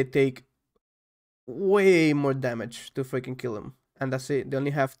they take way more damage to freaking kill them, and that's it. They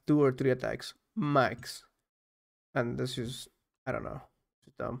only have 2 or 3 attacks max, and this is, I don't know,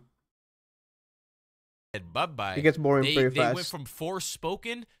 it's dumb. And bye-bye. It gets boring they, very they fast. went from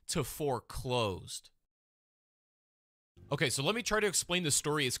Forspoken to Foreclosed. Okay, so let me try to explain the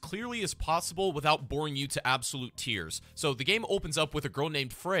story as clearly as possible without boring you to absolute tears. So the game opens up with a girl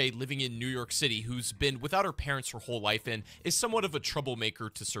named Frey living in New York City who's been without her parents her whole life and is somewhat of a troublemaker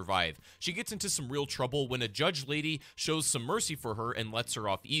to survive. She gets into some real trouble when a judge lady shows some mercy for her and lets her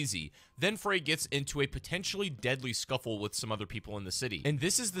off easy. Then Frey gets into a potentially deadly scuffle with some other people in the city. And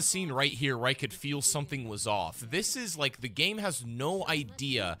this is the scene right here where I could feel something was off. This is like the game has no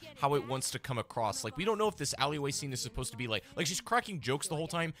idea how it wants to come across. Like, we don't know if this alleyway scene is supposed to be like she's cracking jokes the whole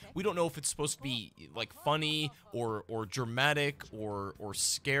time. We don't know if it's supposed to be like funny or dramatic or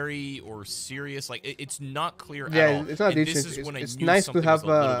scary or serious. Like it's not clear at all. It's not and decent. this is when I It's knew nice something to have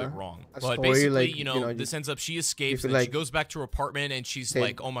was a little bit wrong. a But story, basically, like, you know, this ends up she escapes and like, she goes back to her apartment and she's they-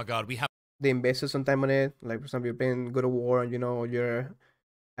 like, oh my god, we have they invested some time on it. Like, for example, you're playing God of War, and you're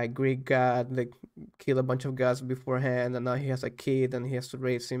a Greek god, like kill a bunch of gods beforehand, and now he has a kid and he has to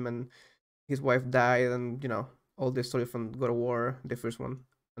raise him, and his wife died, and all the story from God of War, the first one,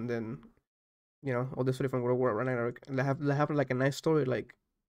 and then all the story from God of War Ragnarok. And they have like a nice story, like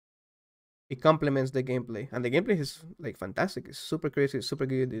it complements the gameplay, and the gameplay is like fantastic. It's super crazy, it's super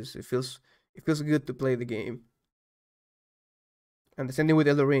good. It feels good to play the game. And the same thing with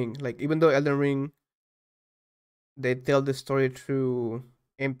Elden Ring. Like, even though Elden Ring, they tell the story through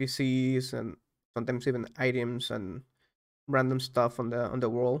NPCs and sometimes even items and random stuff on the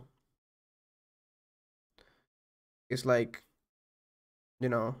world. It's like,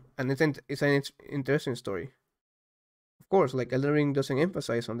 and it's an interesting story. Of course, like Elden Ring doesn't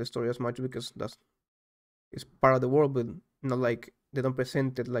emphasize on the story as much because it's part of the world, but not like they don't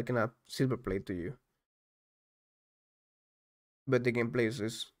present it like in a silver plate to you. But the gameplay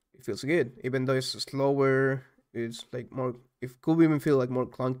it feels good, even though it's slower. It's like more. It could even feel like more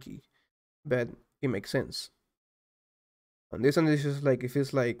clunky, but it makes sense. On this one, it's just like it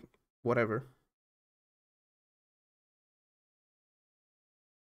feels like whatever.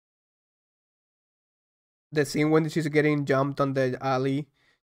 The scene when she's getting jumped on the alley,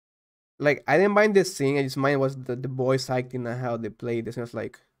 like I didn't mind this scene. I just mind was the voice acting and how they played this. And it's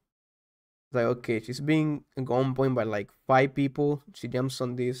like okay, she's being gone point by like 5 people. She jumps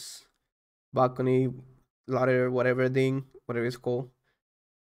on this balcony, ladder, whatever it's called.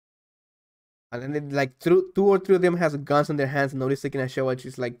 And then like 2 or 3 of them has guns in their hands, and nobody's taking a shower.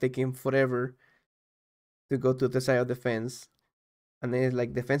 She's like taking forever to go to the side of the fence. And then it's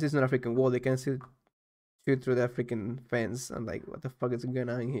like the fence is not a freaking wall. They can still shoot through that freaking fence. I'm like, what the fuck is going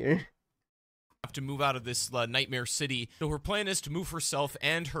on here? to move out of this nightmare city. So her plan is to move herself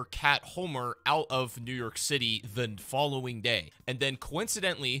and her cat Homer out of New York City the following day. And then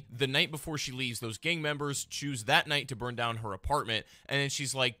coincidentally, the night before she leaves, those gang members choose that night to burn down her apartment. And then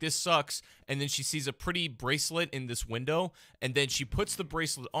she's like, this sucks. And then she sees a pretty bracelet in this window. And then she puts the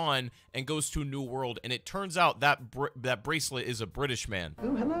bracelet on and goes to a new world. And it turns out that that bracelet is a British man.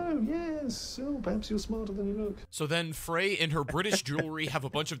 Oh, hello, yes. Oh, perhaps you're smarter than you look. So then Frey and her British jewelry have a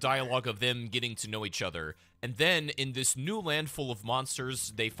bunch of dialogue of them getting to know each other. And then in this new land full of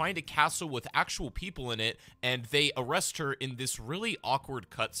monsters, they find a castle with actual people in it, and they arrest her in this really awkward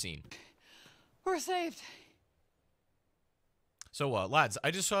cutscene. We're saved. So, lads,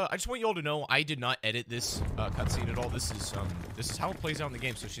 I just want you all to know I did not edit this cutscene at all. This is how it plays out in the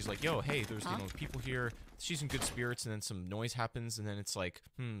game. So she's like, "Yo, hey, there's people here." She's in good spirits, and then some noise happens, and then it's like,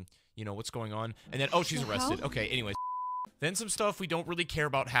 what's going on? And then she's arrested. Okay, anyways. Then some stuff we don't really care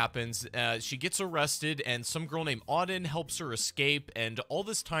about happens. She gets arrested, and some girl named Auden helps her escape, and all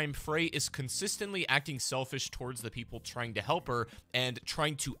this time, Frey is consistently acting selfish towards the people trying to help her and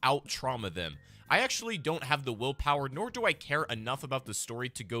trying to out-trauma them. I actually don't have the willpower, nor do I care enough about the story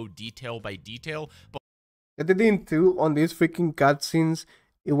to go detail by detail, but the thing too on these freaking cutscenes,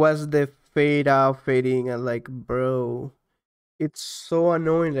 it was the fade out, fading, and like, bro, it's so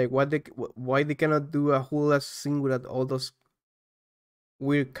annoying. Like, why they cannot do a whole ass scene without all those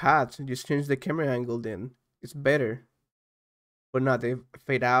weird cuts? Just change the camera angle, then it's better. But not, they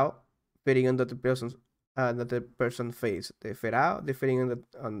fade out, fading on the person's face. They fade out, they fading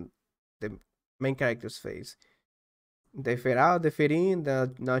on the main character's face. They fade out, they fade in.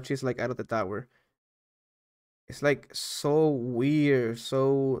 Now she's like out of the tower. It's like so weird.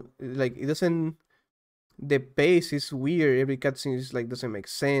 So like it doesn't the pace is weird. Every cutscene is like doesn't make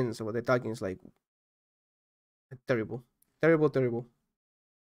sense. What they're talking is like terrible, terrible, terrible.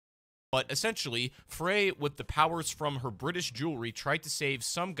 But essentially, Frey, with the powers from her British jewelry, tried to save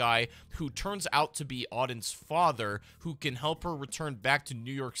some guy who turns out to be Auden's father, who can help her return back to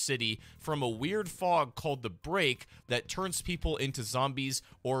New York City from a weird fog called the Break that turns people into zombies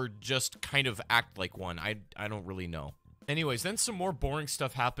or just kind of act like one. I don't really know. Anyways, then some more boring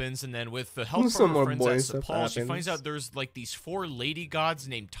stuff happens, and then with the help Some from her more friends boring at stuff Sepal, she happens. finds out there's like these 4 lady gods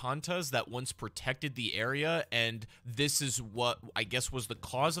named Tantas that once protected the area, and this is what I guess was the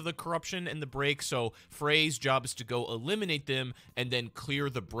cause of the corruption and the break. So Frey's job is to go eliminate them and then clear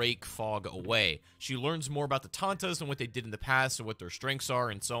the break fog away. She learns more about the Tantas and what they did in the past and what their strengths are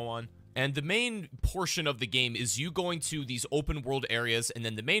and so on. And the main portion of the game is you going to these open world areas, and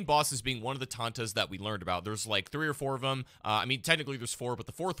then the main boss is being one of the Tantas that we learned about. There's like 3 or 4 of them. I mean, technically there's 4, but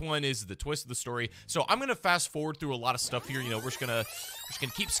the 4th one is the twist of the story. So I'm gonna fast forward through a lot of stuff here. You know, we're just gonna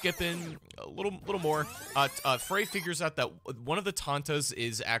keep skipping a little more. Frey figures out that one of the Tantas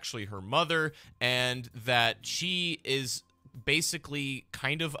is actually her mother, and that she is basically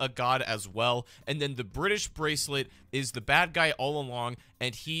kind of a god as well. And then the British bracelet is the bad guy all along,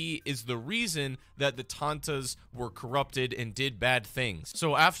 and he is the reason that the Tantas were corrupted and did bad things.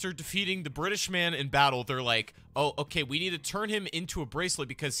 So after defeating the British man in battle, they're like, oh, okay, we need to turn him into a bracelet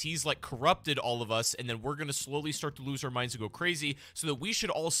because he's like corrupted all of us, and then we're gonna slowly start to lose our minds and go crazy, so that we should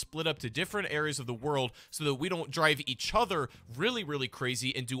all split up to different areas of the world so that we don't drive each other really, really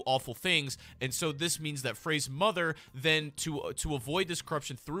crazy and do awful things. And so this means that Frey's mother then, to avoid this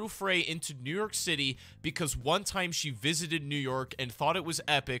corruption, threw Frey into New York City, because one time she visited New York and thought it was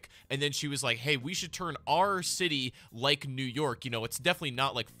epic, and then she was like, hey, we should turn our city like New York. You know, it's definitely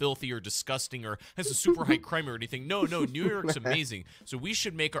not like filthy or disgusting or has a super high crime or anything. No, New York's amazing. So we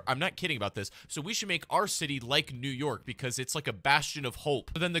should make our, I'm not kidding about this, so we should make our city like New York because it's like a bastion of hope.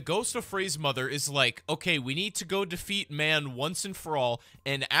 But then the ghost of Frey's mother is like, okay, we need to go defeat man once and for all,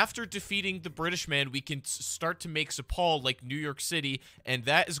 and after defeating the British man, we can start to make Sepal like New York City, and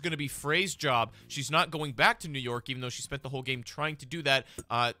that is going to be Frey's job. She's not going back to New York, even though she spent the whole game trying to do that,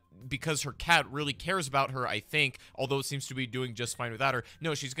 because her cat really cares about her, I think, although it seems to be doing just fine without her.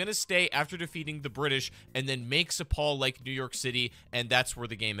 No, she's gonna stay after defeating the British and then make Sepal like New York City, and that's where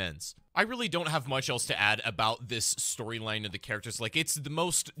the game ends. I really don't have much else to add about this storyline of the characters. Like, it's the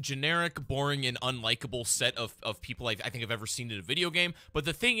most generic, boring, and unlikable set of people I think I've ever seen in a video game. But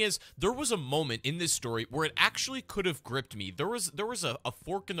the thing is, there was a moment in this story where it actually could have gripped me. There was a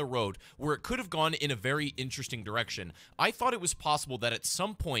fork in the road where it could have gone in a very interesting direction. I thought it was possible that at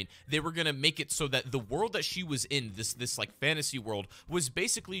some point they were gonna make it so that the world that she was in, this like fantasy world, was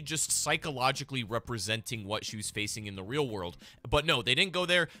basically just psychologically representing what she was facing in the real world. But no, they didn't go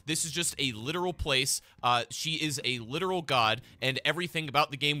there. This is just a literal place. She is a literal god, and everything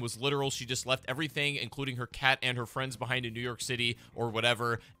about the game was literal. She just left everything, including her cat and her friends, behind in New York City or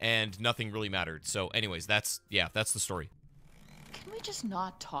whatever, and nothing really mattered. So anyways, that's the story. Can we just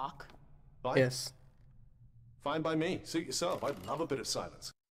not talk? Fine. Yes, Fine by me. Suit yourself. I'd love a bit of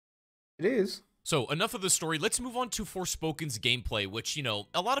silence. it is. So, enough of the story. Let's move on to Forspoken's gameplay, which, you know,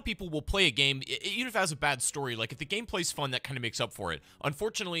 a lot of people will play a game, even if it has a bad story. Like, if the gameplay's fun, that kind of makes up for it.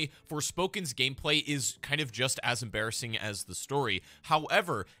 Unfortunately, Forspoken's gameplay is kind of just as embarrassing as the story.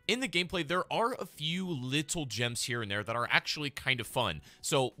 However, in the gameplay, there are a few little gems here and there that are actually kind of fun.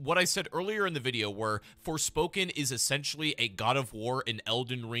 So, what I said earlier in the video, where Forspoken is essentially a God of War and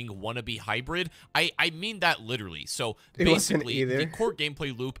Elden Ring wannabe hybrid, I mean that literally. So, It wasn't basically, either. the core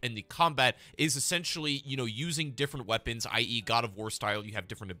gameplay loop and the combat is essentially, you know, using different weapons, i.e. God of War style. You have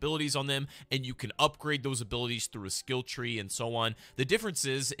different abilities on them, and you can upgrade those abilities through a skill tree and so on. The difference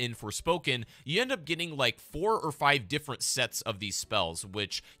is, in Forspoken, you end up getting like 4 or 5 different sets of these spells,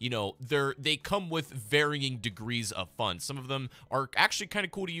 which, you know, they come with varying degrees of fun. Some of them are actually kind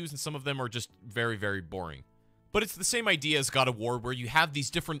of cool to use, and some of them are just very, very boring. But it's the same idea as God of War, where you have these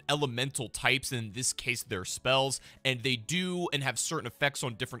different elemental types, and in this case, they're spells, and they do and have certain effects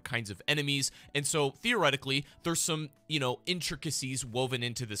on different kinds of enemies. And so, theoretically, there's some, you know, intricacies woven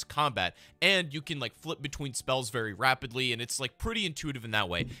into this combat, and you can, like, flip between spells very rapidly, and it's, like, pretty intuitive in that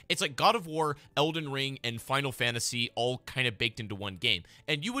way. It's like God of War, Elden Ring, and Final Fantasy all kind of baked into one game.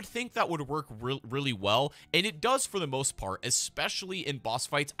 And you would think that would work really well, and it does for the most part, especially in boss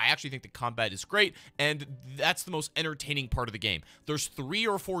fights. I actually think the combat is great, and that's that's the most entertaining part of the game. There's 3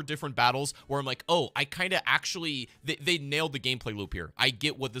 or 4 different battles where I'm like, oh, I kind of actually, they nailed the gameplay loop here. I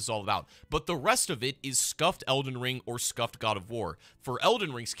get what this is all about. But the rest of it is scuffed Elden Ring or scuffed God of War. For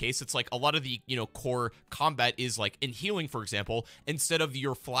Elden Ring's case, it's like a lot of the, you know, core combat is like in healing, for example, instead of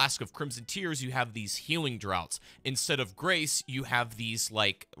your flask of Crimson Tears, you have these healing droughts. Instead of Grace, you have these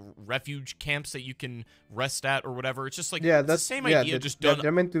like refuge camps that you can rest at or whatever. It's just like, Yeah, it's the that's same idea, just done.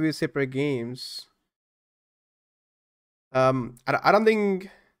 they're meant to be separate games. I don't think,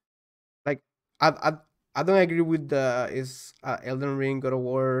 like, I don't agree with the Elden Ring, God of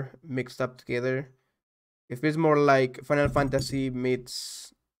War mixed up together. If it's more like Final Fantasy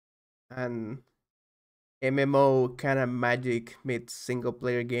meets an MMO kind of Magic meets single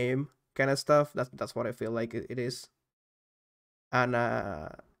player game kind of stuff, that's what I feel like it is. And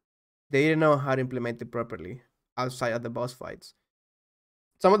they didn't know how to implement it properly outside of the boss fights.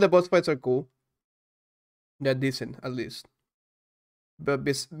 Some of the boss fights are cool. They're decent, at least. But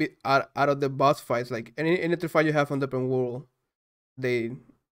out of the boss fights, like any other fight you have on the open world, they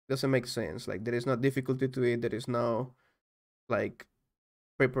doesn't make sense. Like, there is no difficulty to it. There is no like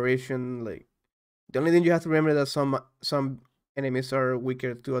preparation. Like, the only thing you have to remember that some enemies are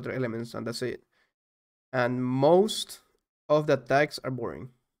weaker to other elements, and that's it. And most of the attacks are boring.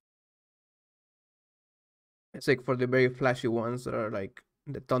 It's like for the very flashy ones that are like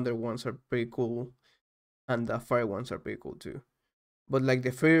the thunder ones are pretty cool, and the fire ones are pretty cool too. But like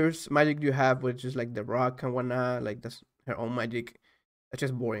the first magic you have, which is like the rock and whatnot, like that's her own magic, that's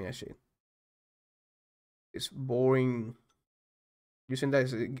just boring as shit. It's boring. Using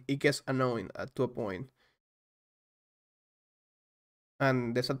that, it gets annoying to a point.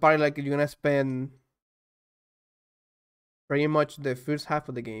 And the sad part, like, you're gonna spend pretty much the first half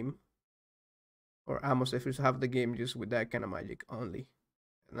of the game, or almost the first half of the game, just with that kind of magic only,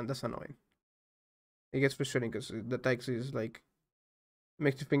 and that's annoying. It gets frustrating because the text is like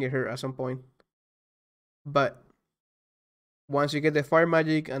makes your finger hurt at some point. But once you get the fire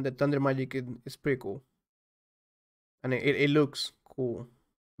magic and the thunder magic, it's pretty cool, and it looks cool.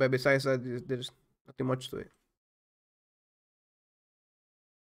 But besides that, there's nothing much to it.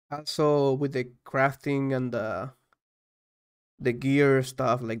 Also, with the crafting and the gear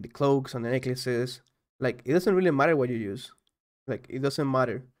stuff, like the cloaks and the necklaces, like, it doesn't really matter what you use. Like, it doesn't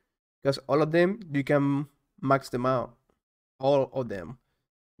matter, because all of them, you can max them out. All of them.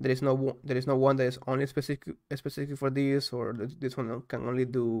 There is no one that is only specific for this, or this one can only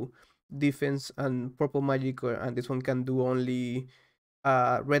do defense and purple magic, and this one can do only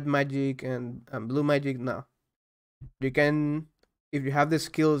red magic and blue magic. No, you can, if you have the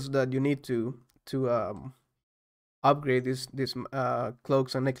skills that you need to upgrade these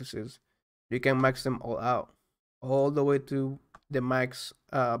cloaks and necklaces, you can max them all out, all the way to the max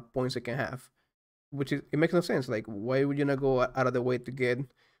points it can have, which is, it makes no sense. Like, why would you not go out of the way to get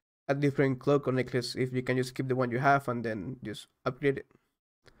a different cloak or necklace if you can just keep the one you have and then just upgrade it?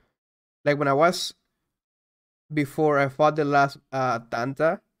 Like, when I was, before I fought the last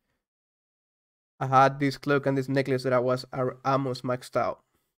Tanta, I had this cloak and this necklace that I was almost maxed out.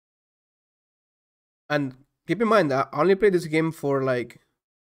 And keep in mind that I only played this game for like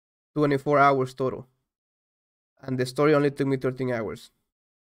 24 hours total, and the story only took me 13 hours,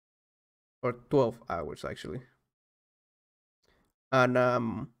 or 12 hours actually. And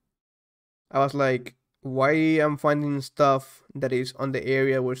I was like, why I'm finding stuff that is on the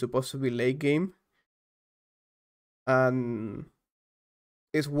area where it's supposed to be late game, and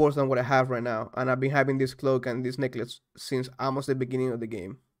it's worse than what I have right now. And I've been having this cloak and this necklace since almost the beginning of the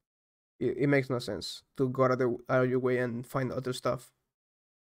game. It makes no sense to go out of your way and find other stuff.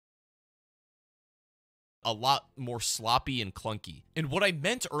 A lot more sloppy and clunky. And what I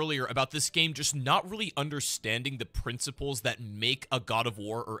meant earlier about this game just not really understanding the principles that make a God of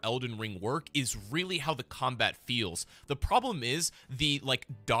War or Elden Ring work is really how the combat feels. The problem is the like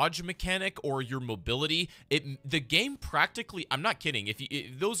dodge mechanic or your mobility. The game practically, I'm not kidding, if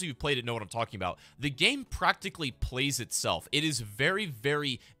those of you who played it know what I'm talking about, the game practically plays itself. It is very,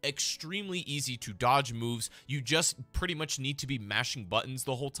 very extremely easy to dodge moves. You just pretty much need to be mashing buttons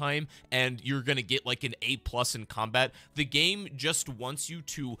the whole time, and you're gonna get like an A+ in combat. The game just wants you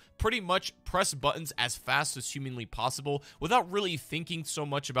to pretty much press buttons as fast as humanly possible without really thinking so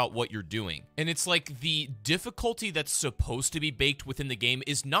much about what you're doing. And it's like the difficulty that's supposed to be baked within the game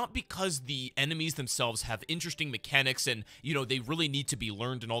is not because the enemies themselves have interesting mechanics and, you know, they really need to be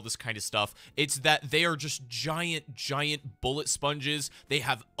learned and all this kind of stuff. It's that they are just giant bullet sponges. They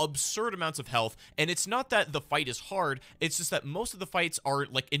have absurd amounts of health, and it's not that the fight is hard, it's just that most of the fights are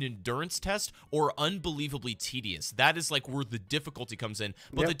like an endurance test or unbelievable unbelievably tedious. That is like where the difficulty comes in.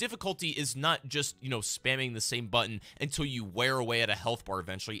 But the difficulty is not just, you know, spamming the same button until you wear away at a health bar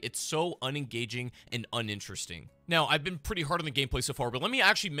eventually. It's so unengaging and uninteresting. Now, I've been pretty hard on the gameplay so far, but let me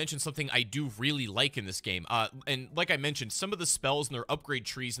actually mention something I do really like in this game. And like I mentioned, some of the spells and their upgrade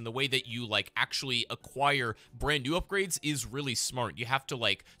trees and the way that you, like, actually acquire brand new upgrades is really smart. You have to,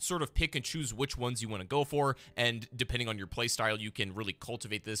 like, sort of pick and choose which ones you want to go for, and depending on your playstyle, you can really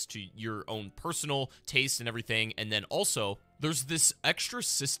cultivate this to your own personal taste and everything. And then also, there's this extra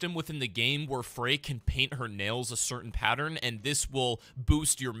system within the game where Frey can paint her nails a certain pattern, and this will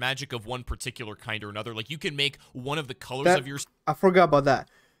boost your magic of one particular kind or another. Like, you can make one of the colors of your... I forgot about that.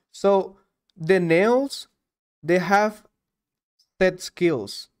 So, the nails, they have set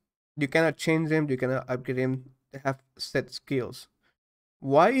skills. You cannot change them, you cannot upgrade them. They have set skills.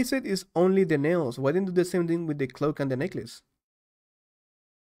 Why is it is only the nails? Why didn't do the same thing with the cloak and the necklace?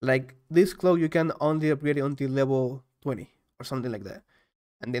 Like, this cloak, you can only upgrade it until level 20. Or something like that,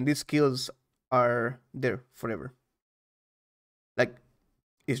 and then these skills are there forever. Like,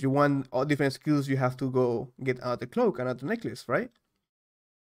 if you want all different skills, you have to go get out the cloak and out the necklace, right?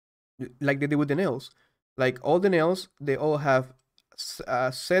 Like they did with the nails. Like, all the nails, they all have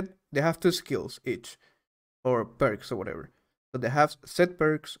set. They have 2 skills each, or perks or whatever. So they have set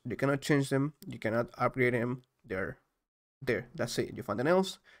perks. You cannot change them. You cannot upgrade them. They're there. That's it. You found the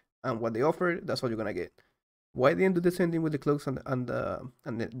nails, and what they offer, that's what you're gonna get. Why didn't do the same thing with the cloaks and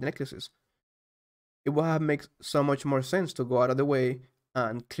the necklaces? It would have makes so much more sense to go out of the way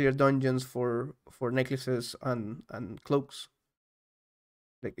and clear dungeons for necklaces and cloaks.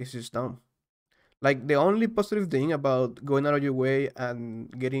 Like, it's just dumb. Like, the only positive thing about going out of your way and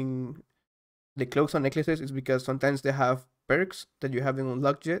getting the cloaks and necklaces is because sometimes they have perks that you haven't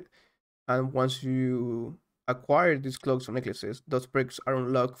unlocked yet, and once you acquire these cloaks or necklaces, those perks are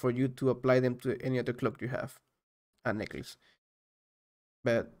unlocked for you to apply them to any other cloak you have and necklace.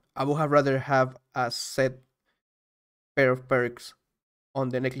 But I would have rather have a set pair of perks on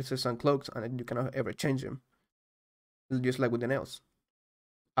the necklaces and cloaks, and you cannot ever change them, just like with the nails.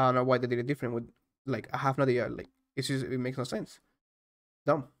 I don't know why they did it different. With, like, I have no idea. Like, it's just, it makes no sense.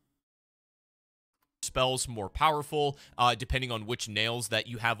 Dumb. Spells more powerful depending on which nails that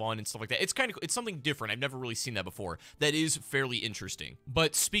you have on and stuff like that. It's something different. I've never really seen that before. That is fairly interesting.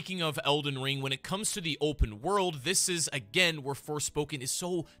 But speaking of Elden Ring, when it comes to the open world, this is again where Forspoken is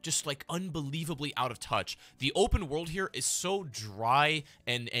so just like unbelievably out of touch. The open world here is so dry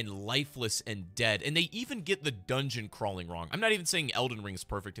and lifeless and dead, and they even get the dungeon crawling wrong. I'm not even saying Elden Ring is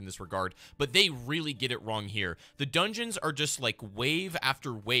perfect in this regard, but they really get it wrong here. The dungeons are just like wave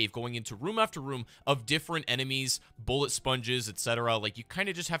after wave, going into room after room of different enemies, bullet sponges, etc. Like, you kind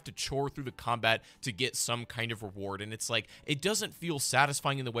of just have to chore through the combat to get some kind of reward, and it's like, it doesn't feel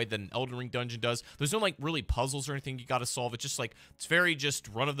satisfying in the way that an Elden Ring dungeon does. There's no like really puzzles or anything you got to solve. It's just like, it's very just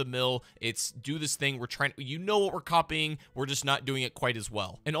run-of-the-mill. It's do this thing, we're trying, you know what we're copying, we're just not doing it quite as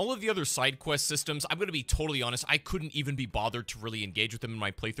well. And all of the other side quest systems, I'm gonna be totally honest, I couldn't even be bothered to really engage with them in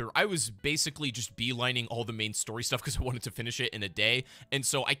my playthrough. I was basically just beelining all the main story stuff because I wanted to finish it in a day, and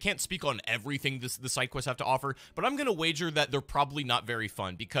so I can't speak on everything the side quests have to offer, but I'm gonna wager that they're probably not very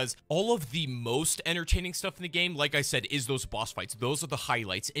fun, because all of the most entertaining stuff in the game, like I said, is those boss fights. Those are the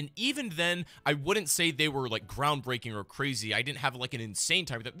highlights, and even then, I wouldn't say they were like groundbreaking or crazy. I didn't have like an insane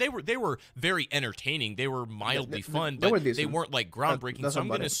time with them. They were very entertaining. They were mildly fun, but they weren't like groundbreaking. So I'm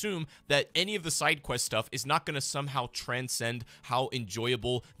gonna assume that any of the side quest stuff is not gonna somehow transcend how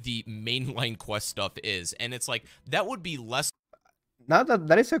enjoyable the mainline quest stuff is, and it's like, that would be less. Now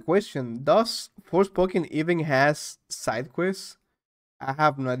that is a question. Does Forspoken even has side quests? I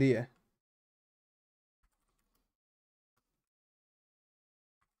have no idea.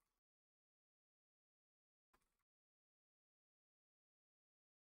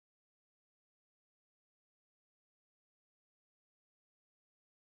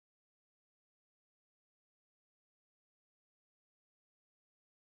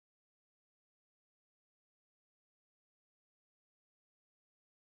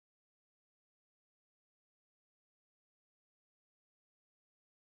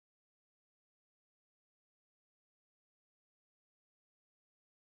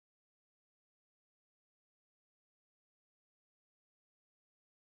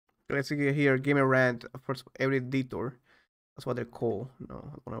 Let's see here, gamer rant for every detour. That's what they're called.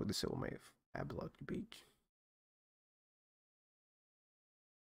 No, one of the civil mave. Ablot Beach.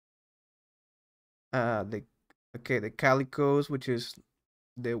 The calicos, which is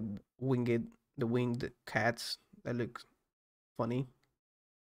the winged cats that look funny.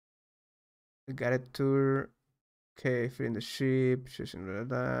 The guided tour. Okay, feeding the sheep, chasing blah,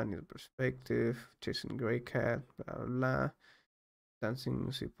 blah, need a perspective, chasing gray cat, blah blah blah. Dancing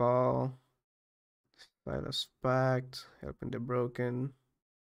Sipal, Silas Pact, helping the broken.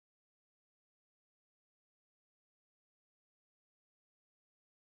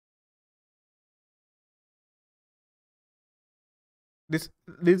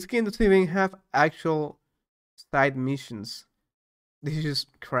 This game doesn't even have actual side missions. This is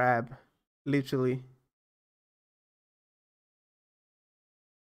just crap, literally.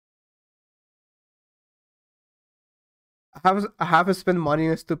 I haven't spent money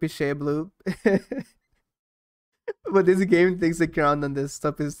on a stupid shape loop, but this game takes the crown on the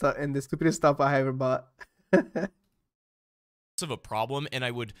stupid stuff and the stupidest stuff I ever bought. Of a problem, and I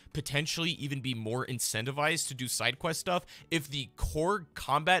would potentially even be more incentivized to do side quest stuff if the core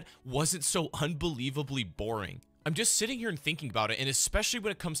combat wasn't so unbelievably boring. I'm just sitting here and thinking about it, and especially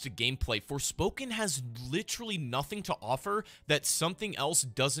when it comes to gameplay, Forspoken has literally nothing to offer that something else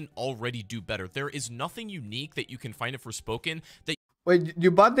doesn't already do better. There is nothing unique that you can find in Forspoken that— Wait, you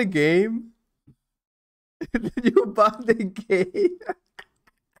bought the game? You bought the game?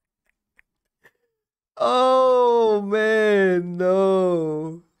 Oh man,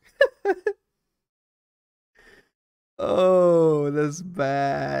 no. Oh, that's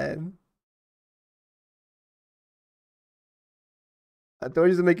bad. I thought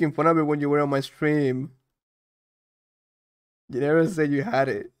you were making fun of it when you were on my stream. You never said you had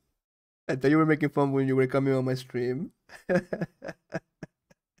it. I thought you were making fun when you were coming on my stream.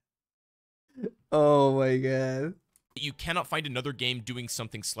 Oh my god. you cannot find another game doing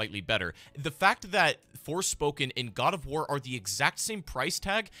something slightly better. The fact that Forspoken and God of War are the exact same price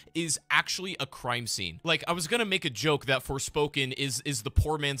tag is actually a crime scene. Like, I was gonna make a joke that Forspoken is the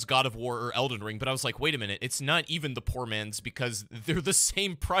poor man's God of War or Elden Ring, but I was like, wait a minute, it's not even the poor man's because they're the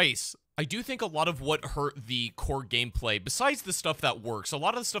same price. I do think a lot of what hurt the core gameplay, besides the stuff that works, a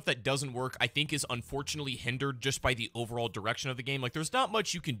lot of the stuff that doesn't work, I think is unfortunately hindered just by the overall direction of the game. Like, there's not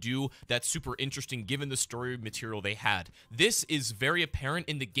much you can do that's super interesting given the story material they had. This is very apparent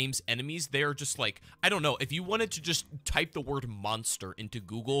in the game's enemies. They are just like, I don't know, if you wanted to just type the word monster into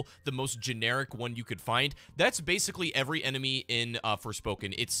Google, the most generic one you could find, that's basically every enemy in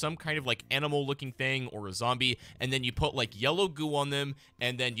Forspoken. It's some kind of like animal-looking thing or a zombie, and then you put like yellow goo on them,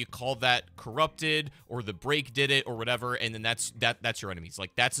 and then you call that corrupted, or the break did it, or whatever, and then that's your enemies.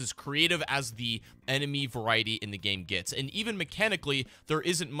 Like, that's as creative as the enemy variety in the game gets. And even mechanically, there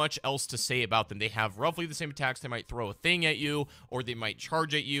isn't much else to say about them. They have roughly the same attacks. They might throw a thing at you, or they might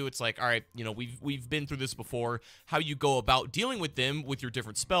charge at you. It's like, all right, you know, we've been through this before. How you go about dealing with them with your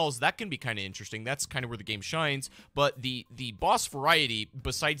different spells, that can be kind of interesting. That's kind of where the game shines. But the boss variety,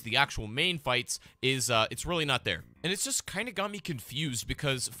 besides the actual main fights, is it's really not there. And it's just kind of got me confused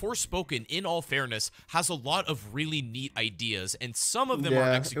because Forspoken, in all fairness, has a lot of really neat ideas, and some of them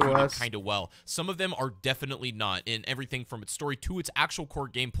are executed kind of well. Some of them are definitely not, and everything from its story to its actual core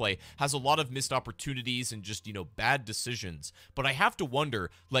gameplay has a lot of missed opportunities and just, you know, bad decisions. But I have to wonder,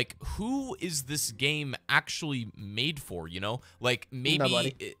 like, who is this game actually made for, you know? Like,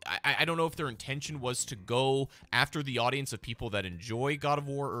 maybe, I don't know if their intention was to go after the audience of people that enjoy God of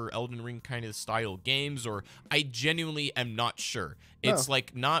War or Elden Ring kind of style games, or I genuinely am not sure. It's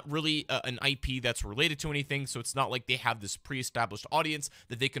like not really an IP that's related to anything, so it's not like they have this pre-established audience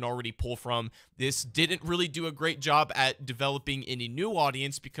that they can already pull from. This didn't really do a great job at developing any new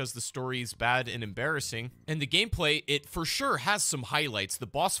audience because the story is bad and embarrassing. And the gameplay, it for sure has some highlights. The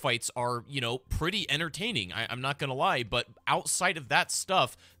boss fights are, you know, pretty entertaining. I'm not gonna lie, but outside of that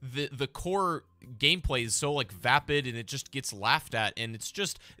stuff, the core gameplay is so like vapid and it just gets laughed at, and it's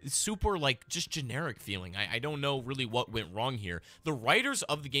super like just generic feeling. I don't know really what went wrong here. The writers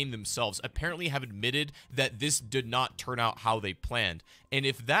of the game themselves apparently have admitted that this did not turn out how they planned, and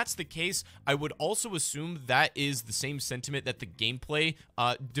if that's the case, I would also assume that is the same sentiment that the gameplay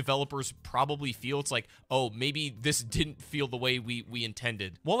developers probably feel. It's like, oh, maybe this didn't feel the way we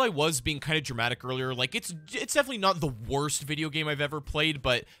intended. While I was being kind of dramatic earlier, like it's definitely not the worst video game I've ever played,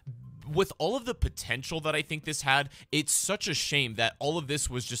 but with all of the potential that I think this had, it's such a shame that all of this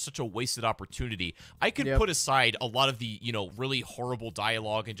was just such a wasted opportunity. I could put aside a lot of the, you know, really horrible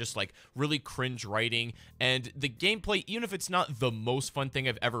dialogue and just like really cringe writing, and the gameplay, even if it's not the most fun thing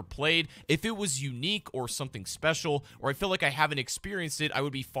I've ever played, if it was unique or something special, or I feel like I haven't experienced it, I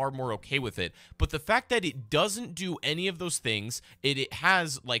would be far more okay with it. But the fact that it doesn't do any of those things, it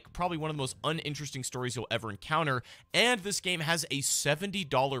has like probably one of the most uninteresting stories you'll ever encounter, and this game has a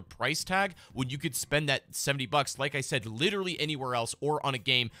 $70 price price tag when you could spend that $70, like I said, literally anywhere else or on a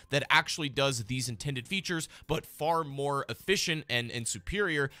game that actually does these intended features, but far more efficient and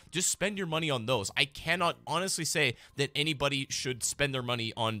superior. Just spend your money on those. I cannot honestly say that anybody should spend their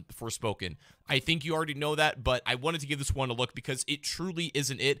money on Forspoken. I think you already know that, but I wanted to give this one a look because it truly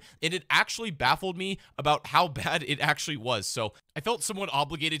isn't it, and it actually baffled me about how bad it actually was. So I felt somewhat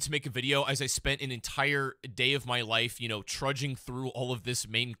obligated to make a video as I spent an entire day of my life, you know, trudging through all of this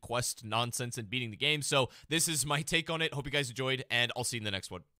main quest nonsense and beating the game. So this is my take on it. Hope you guys enjoyed, and I'll see you in the next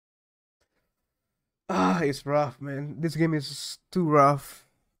one. It's rough, man. This game is too rough.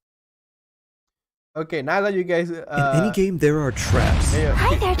 Okay, now that you guys in any game there are traps. yeah,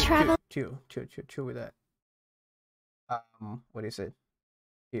 Hi there, Travel. Chill with that. What is it?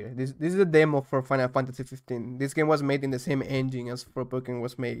 Here, this is a demo for Final Fantasy 15. This game was made in the same engine as Forspoken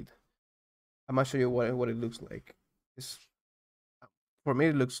was made. I'm gonna show you what it looks like. For me,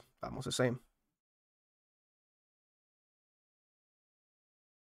 it looks almost the same.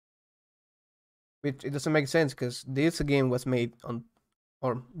 Which it doesn't make sense because this game was made on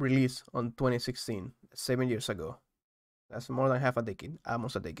or released on 2016, 7 years ago. That's more than half a decade,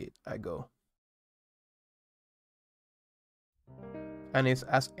 almost a decade ago. And it's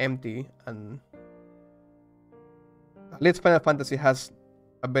as empty, and at least Final Fantasy has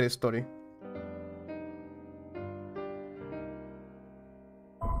a better story.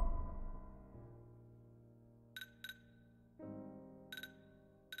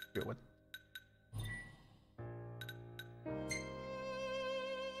 Wait, what?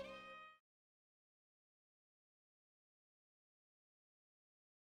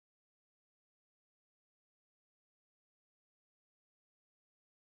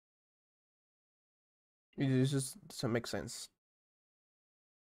 It just doesn't make sense.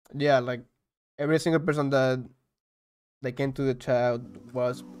 Yeah, like every single person that came to the chat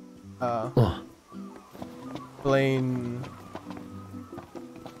was playing.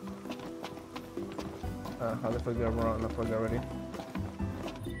 How the fuck did I run? I forgot already.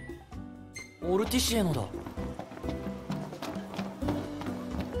 オルティシエノだ。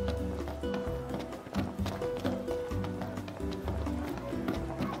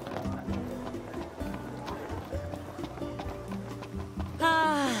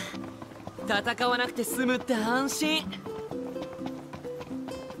戦わなくて済むって安心。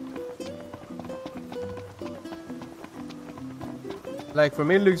Like for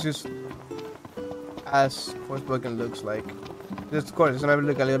me, it looks just as Forspoken looks like. Just of course, it's gonna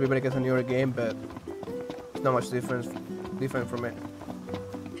look a little bit better because it's a newer game, but not much different from it.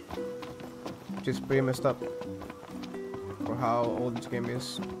 Which is pretty messed up for how old this game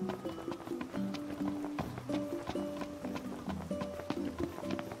is.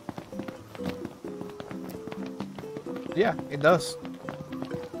 Yeah, it does.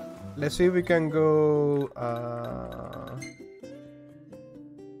 Let's see if we can go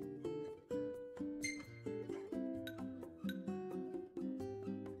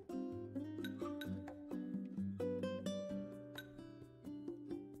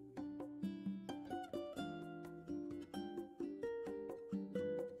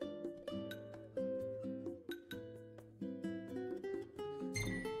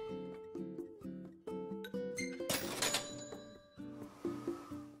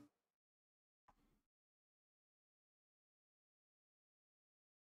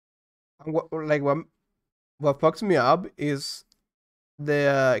what fucks me up is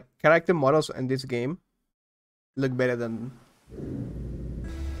the character models in this game look better than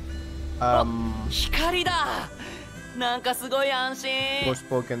光だ。なんかすごい安心。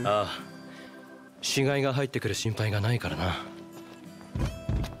Forspoken. ああ、死骸が入ってくる心配がないからな。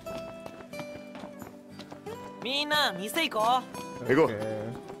みんな店行こう。行こう。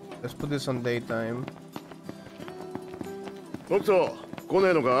 Okay. Let's put this on daytime. 北斗、来ね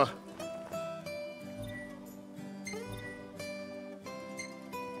えのか？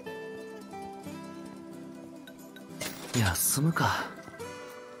休むか。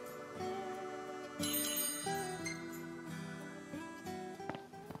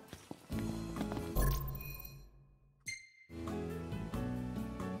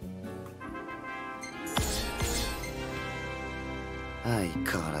相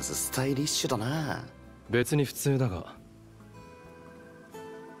変わらずスタイリッシュだな。別に普通だが。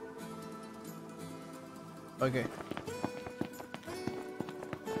Okay.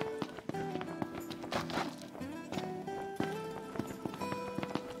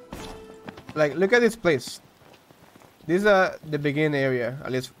 Like, look at this place. This is the beginning area,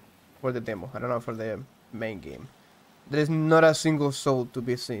 at least for the demo. I don't know for the main game. There is not a single soul to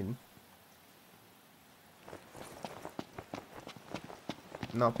be seen.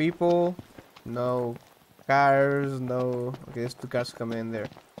 No people, no cars, no. Okay, there's 2 cars coming in there.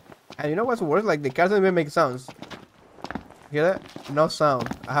 And you know what's worse? Like the cars don't even make sounds. Hear that? No sound.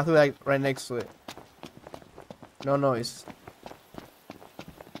 I have to like right next to it. No noise.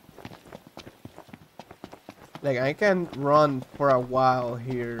 Like I can run for a while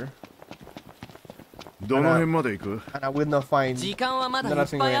here. And I will not find not a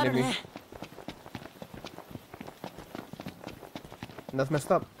single enemy. That's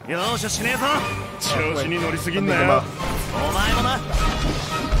messed up. Now,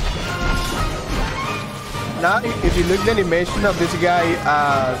 if you look at the animation of this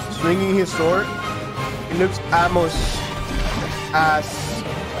guy swinging his sword, it looks almost as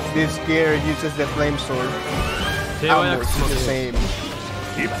this gear uses the flame sword. Almost the same.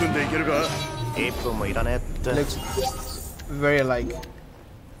 Looks very alike.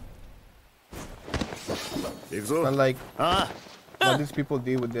 Unlike what these people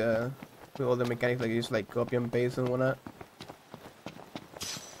do with all the mechanics, like use like copy and paste and whatnot.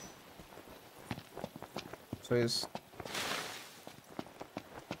 So it's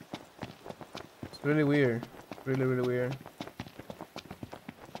really weird, really weird.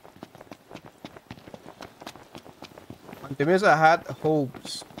 To be honest, I had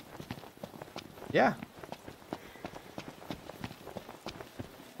hopes. Yeah.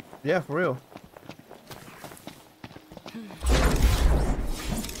 Yeah, for real.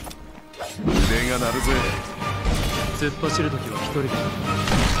 腕が鳴るぜ。突っ走るときは一人で。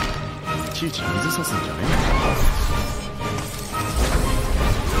いちいち水差すんじゃねえ。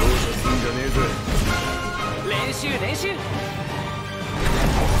容赦すんじゃねえぜ。練習練習。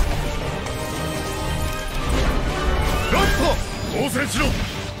ラスト！応戦しろ。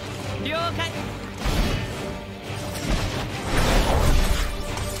了解。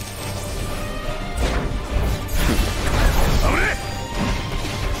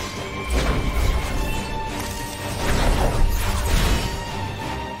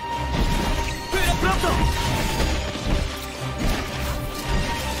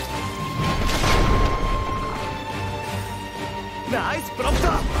ナイスブロック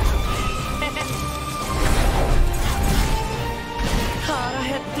だ。腹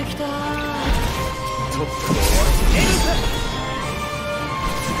減ってきた。ちょっとエルス。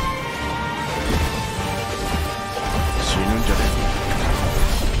死ぬんじゃねえ。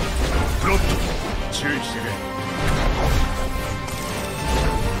ブロック注意してくれ。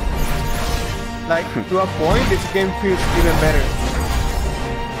Like to a point, this game feels even better.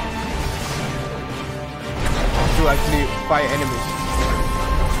 To actually fight enemies.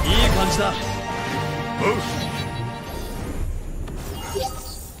 いい感じだ。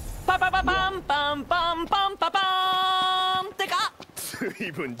パパパパンパンパンパンパパーンってか。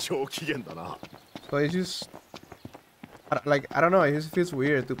随分上機嫌だな。So it's just like I don't know. It just feels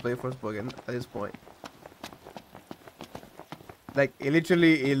weird to play Forspoken at this point. Like it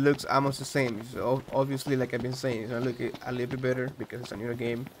literally, it looks almost the same. So obviously, like I've been saying, it's gonna look a little bit better because it's a newer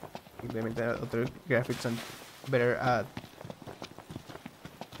game, implemented other graphics and better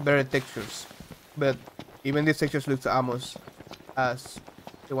textures. But even these textures looks almost as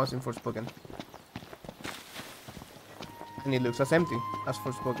the ones in Forspoken, and it looks as empty as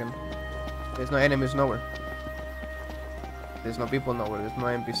Forspoken. There's no enemies nowhere. There's no people nowhere. There's no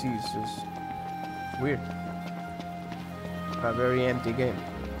NPCs. It's weird. A very empty game.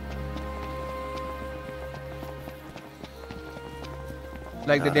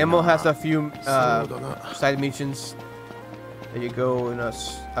 Like the demo has a few side missions that you go to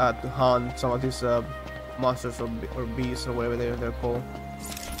hunt some of these monsters or beasts or whatever they're called.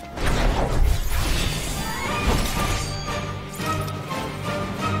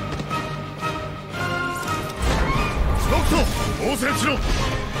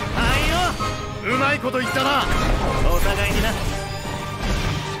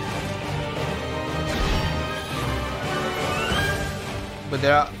 But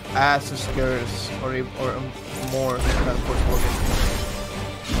there are as scares or more than Forspoken.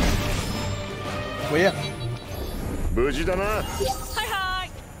 Well, yeah. 無事だな。はいは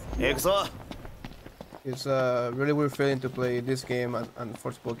い。行くぞ。It's a really weird feeling to play this game and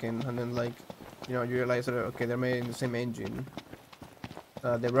Forspoken, and then like, you know, you realize that okay, they're made in the same engine.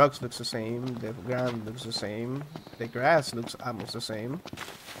 The rocks looks the same, the ground looks the same, the grass looks almost the same.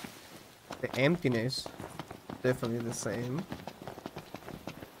 The emptiness, definitely the same.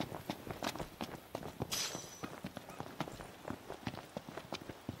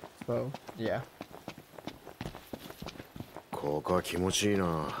 So, yeah. ここは気持ちいい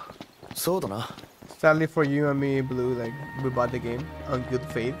な。そうだな。Sadly for you and me, Blue, like we bought the game on good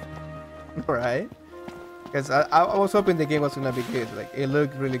faith, right? Because I was hoping the game was gonna be good. Like, it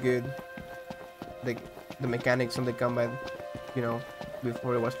looked really good. Like, the mechanics on the combat, you know,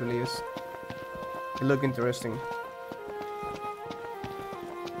 before it was released. It looked interesting.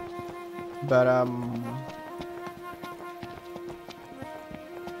 But,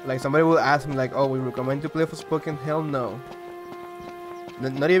 like, somebody will ask me, like, oh, we recommend to play Forspoken? Hell no.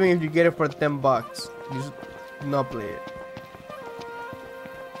 Not even if you get it for $10. Just not play it.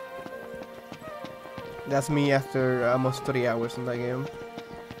 That's me after almost 30 hours in that game.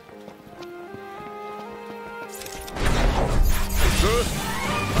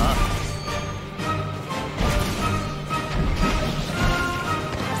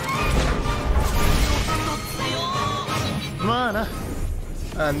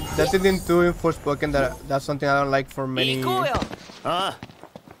 And that didn't do in Forspoken. That's something I don't like for many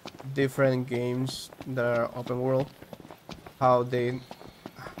different games that are open world. How they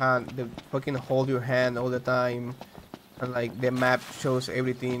fucking hold your hand all the time, and like the map shows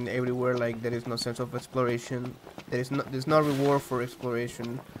everything everywhere. Like there is no sense of exploration. There's no reward for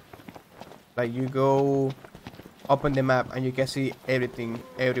exploration. Like you go open the map and you can see everything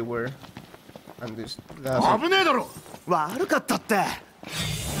everywhere. And this. That's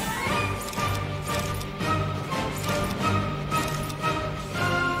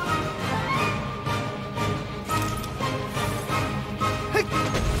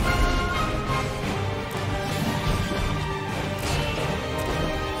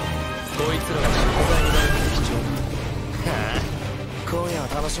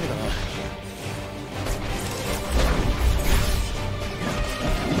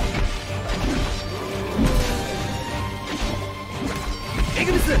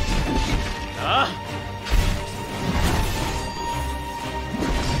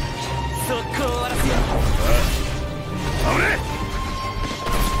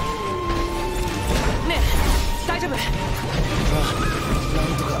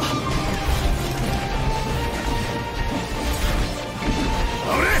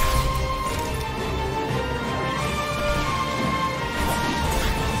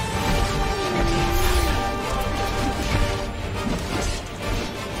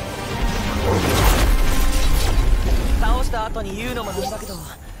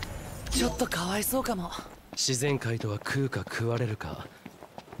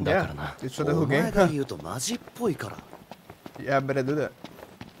it's for the whole game. Yeah, I better do that.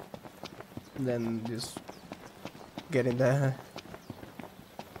 Then just get in there.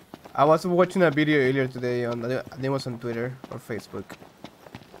 I was watching a video earlier today on, I think it was on Twitter or Facebook.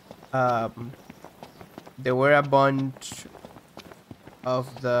 There were a bunch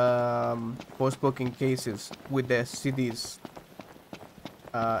of the Forspoken cases with the CDs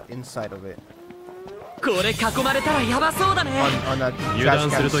inside of it. On a trash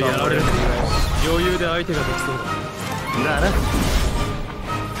can somewhere in the US.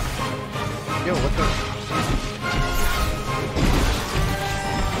 Yo, what the?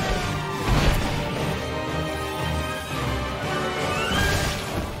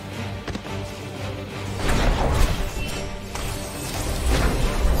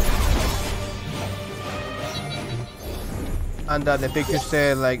 And the picture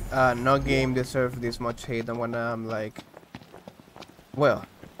said like no game deserves this much hate, and when I'm like, well,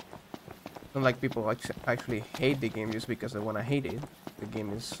 not like people actually hate the game just because they want to hate it. The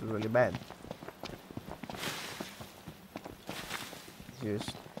game is really bad.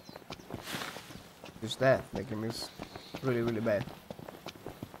 Just that. The game is really, really bad.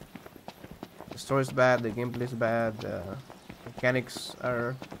 The story is bad, the gameplay is bad, the mechanics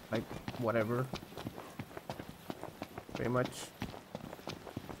are like whatever. Pretty much.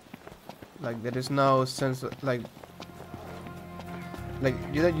 Like there is no sense of, like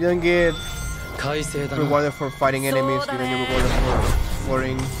you don't get rewarded for fighting enemies, you don't get rewarded for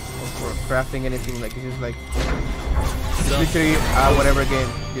exploring or for crafting anything. Like it's just like literally whatever game.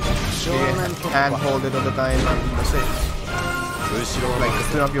 You hand hold it all the time and that's it. Like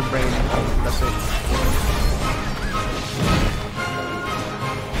turn off your brain and that's it.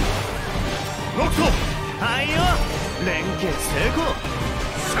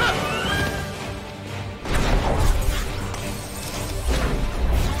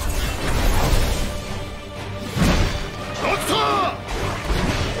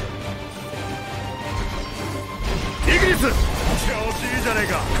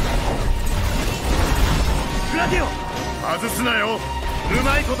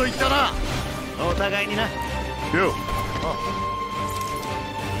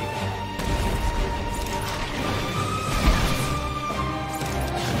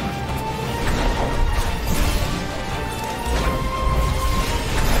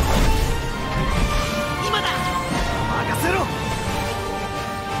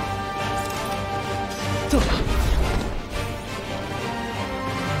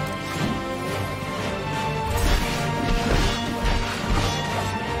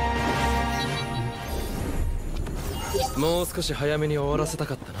 もう少し早めに終わらせた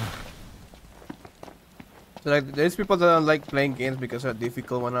かったな。 So like, there's people that don't like playing games because they're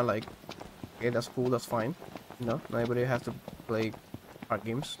difficult. When I like, okay, that's cool, that's fine. You know, not everybody has to play hard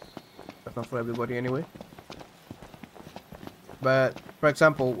games. That's not for everybody anyway. But for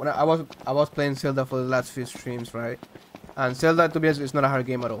example, when I was playing Zelda for the last few streams, right? And Zelda, to be honest, is not a hard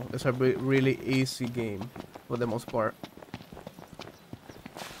game at all. It's a really easy game for the most part.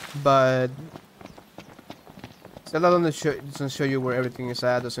 But Zelda doesn't show you where everything is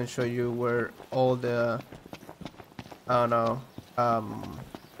at. Doesn't show you where all the, I don't know,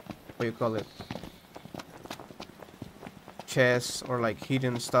 what do you call it? Chests or like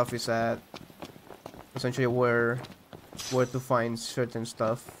hidden stuff is at. Doesn't show you where to find certain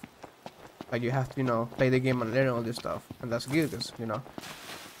stuff. Like you have to, you know, play the game and learn all this stuff, and that's good because, you know,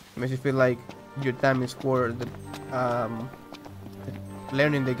 it makes you feel like your time is worth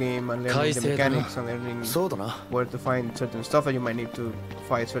learning the game and learning the mechanics and learning where to find certain stuff that you might need to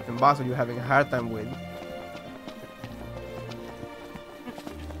fight certain boss that you're having a hard time with.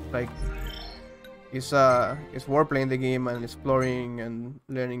 Like it's worth playing the game and exploring and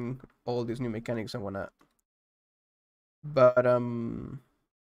learning all these new mechanics and whatnot. But on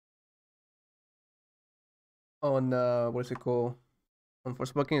what's it called? On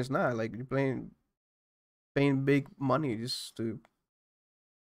Forspoken, it's not like you're paying big money just to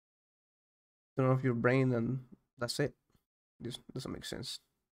turn off your brain and that's it. This doesn't make sense.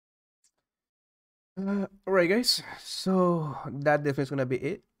 Alright guys, so that definitely is gonna be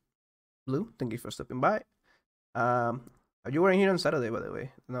it. Blue, thank you for stopping by. You weren't here on Saturday, by the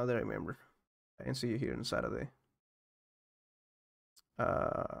way. Now that I remember, I didn't see you here on Saturday.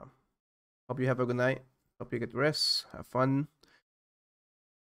 Hope you have a good night. Hope you get rest, have fun,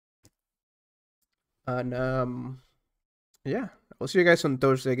 and yeah, I'll see you guys on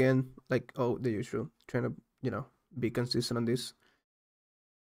Thursday again, like the usual. Trying to, you know, be consistent on this.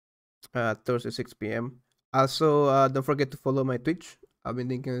 Thursday 6 p.m. Also, don't forget to follow my Twitch. I've been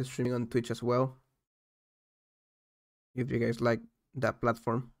thinking of streaming on Twitch as well. If you guys like that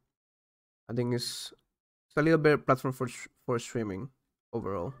platform, I think it's a little better platform for streaming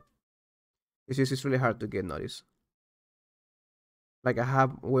overall. It's just, it's really hard to get noticed. Like I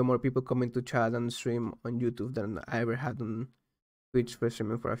have way more people coming to chat and stream on YouTube than I ever had on Twitch for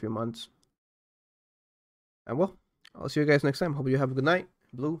streaming for a few months. And well, I'll see you guys next time. Hope you have a good night.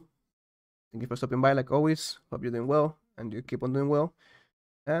 Blue, thank you for stopping by like always. Hope you're doing well and you keep on doing well.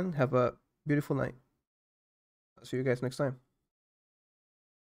 And have a beautiful night. I'll see you guys next time.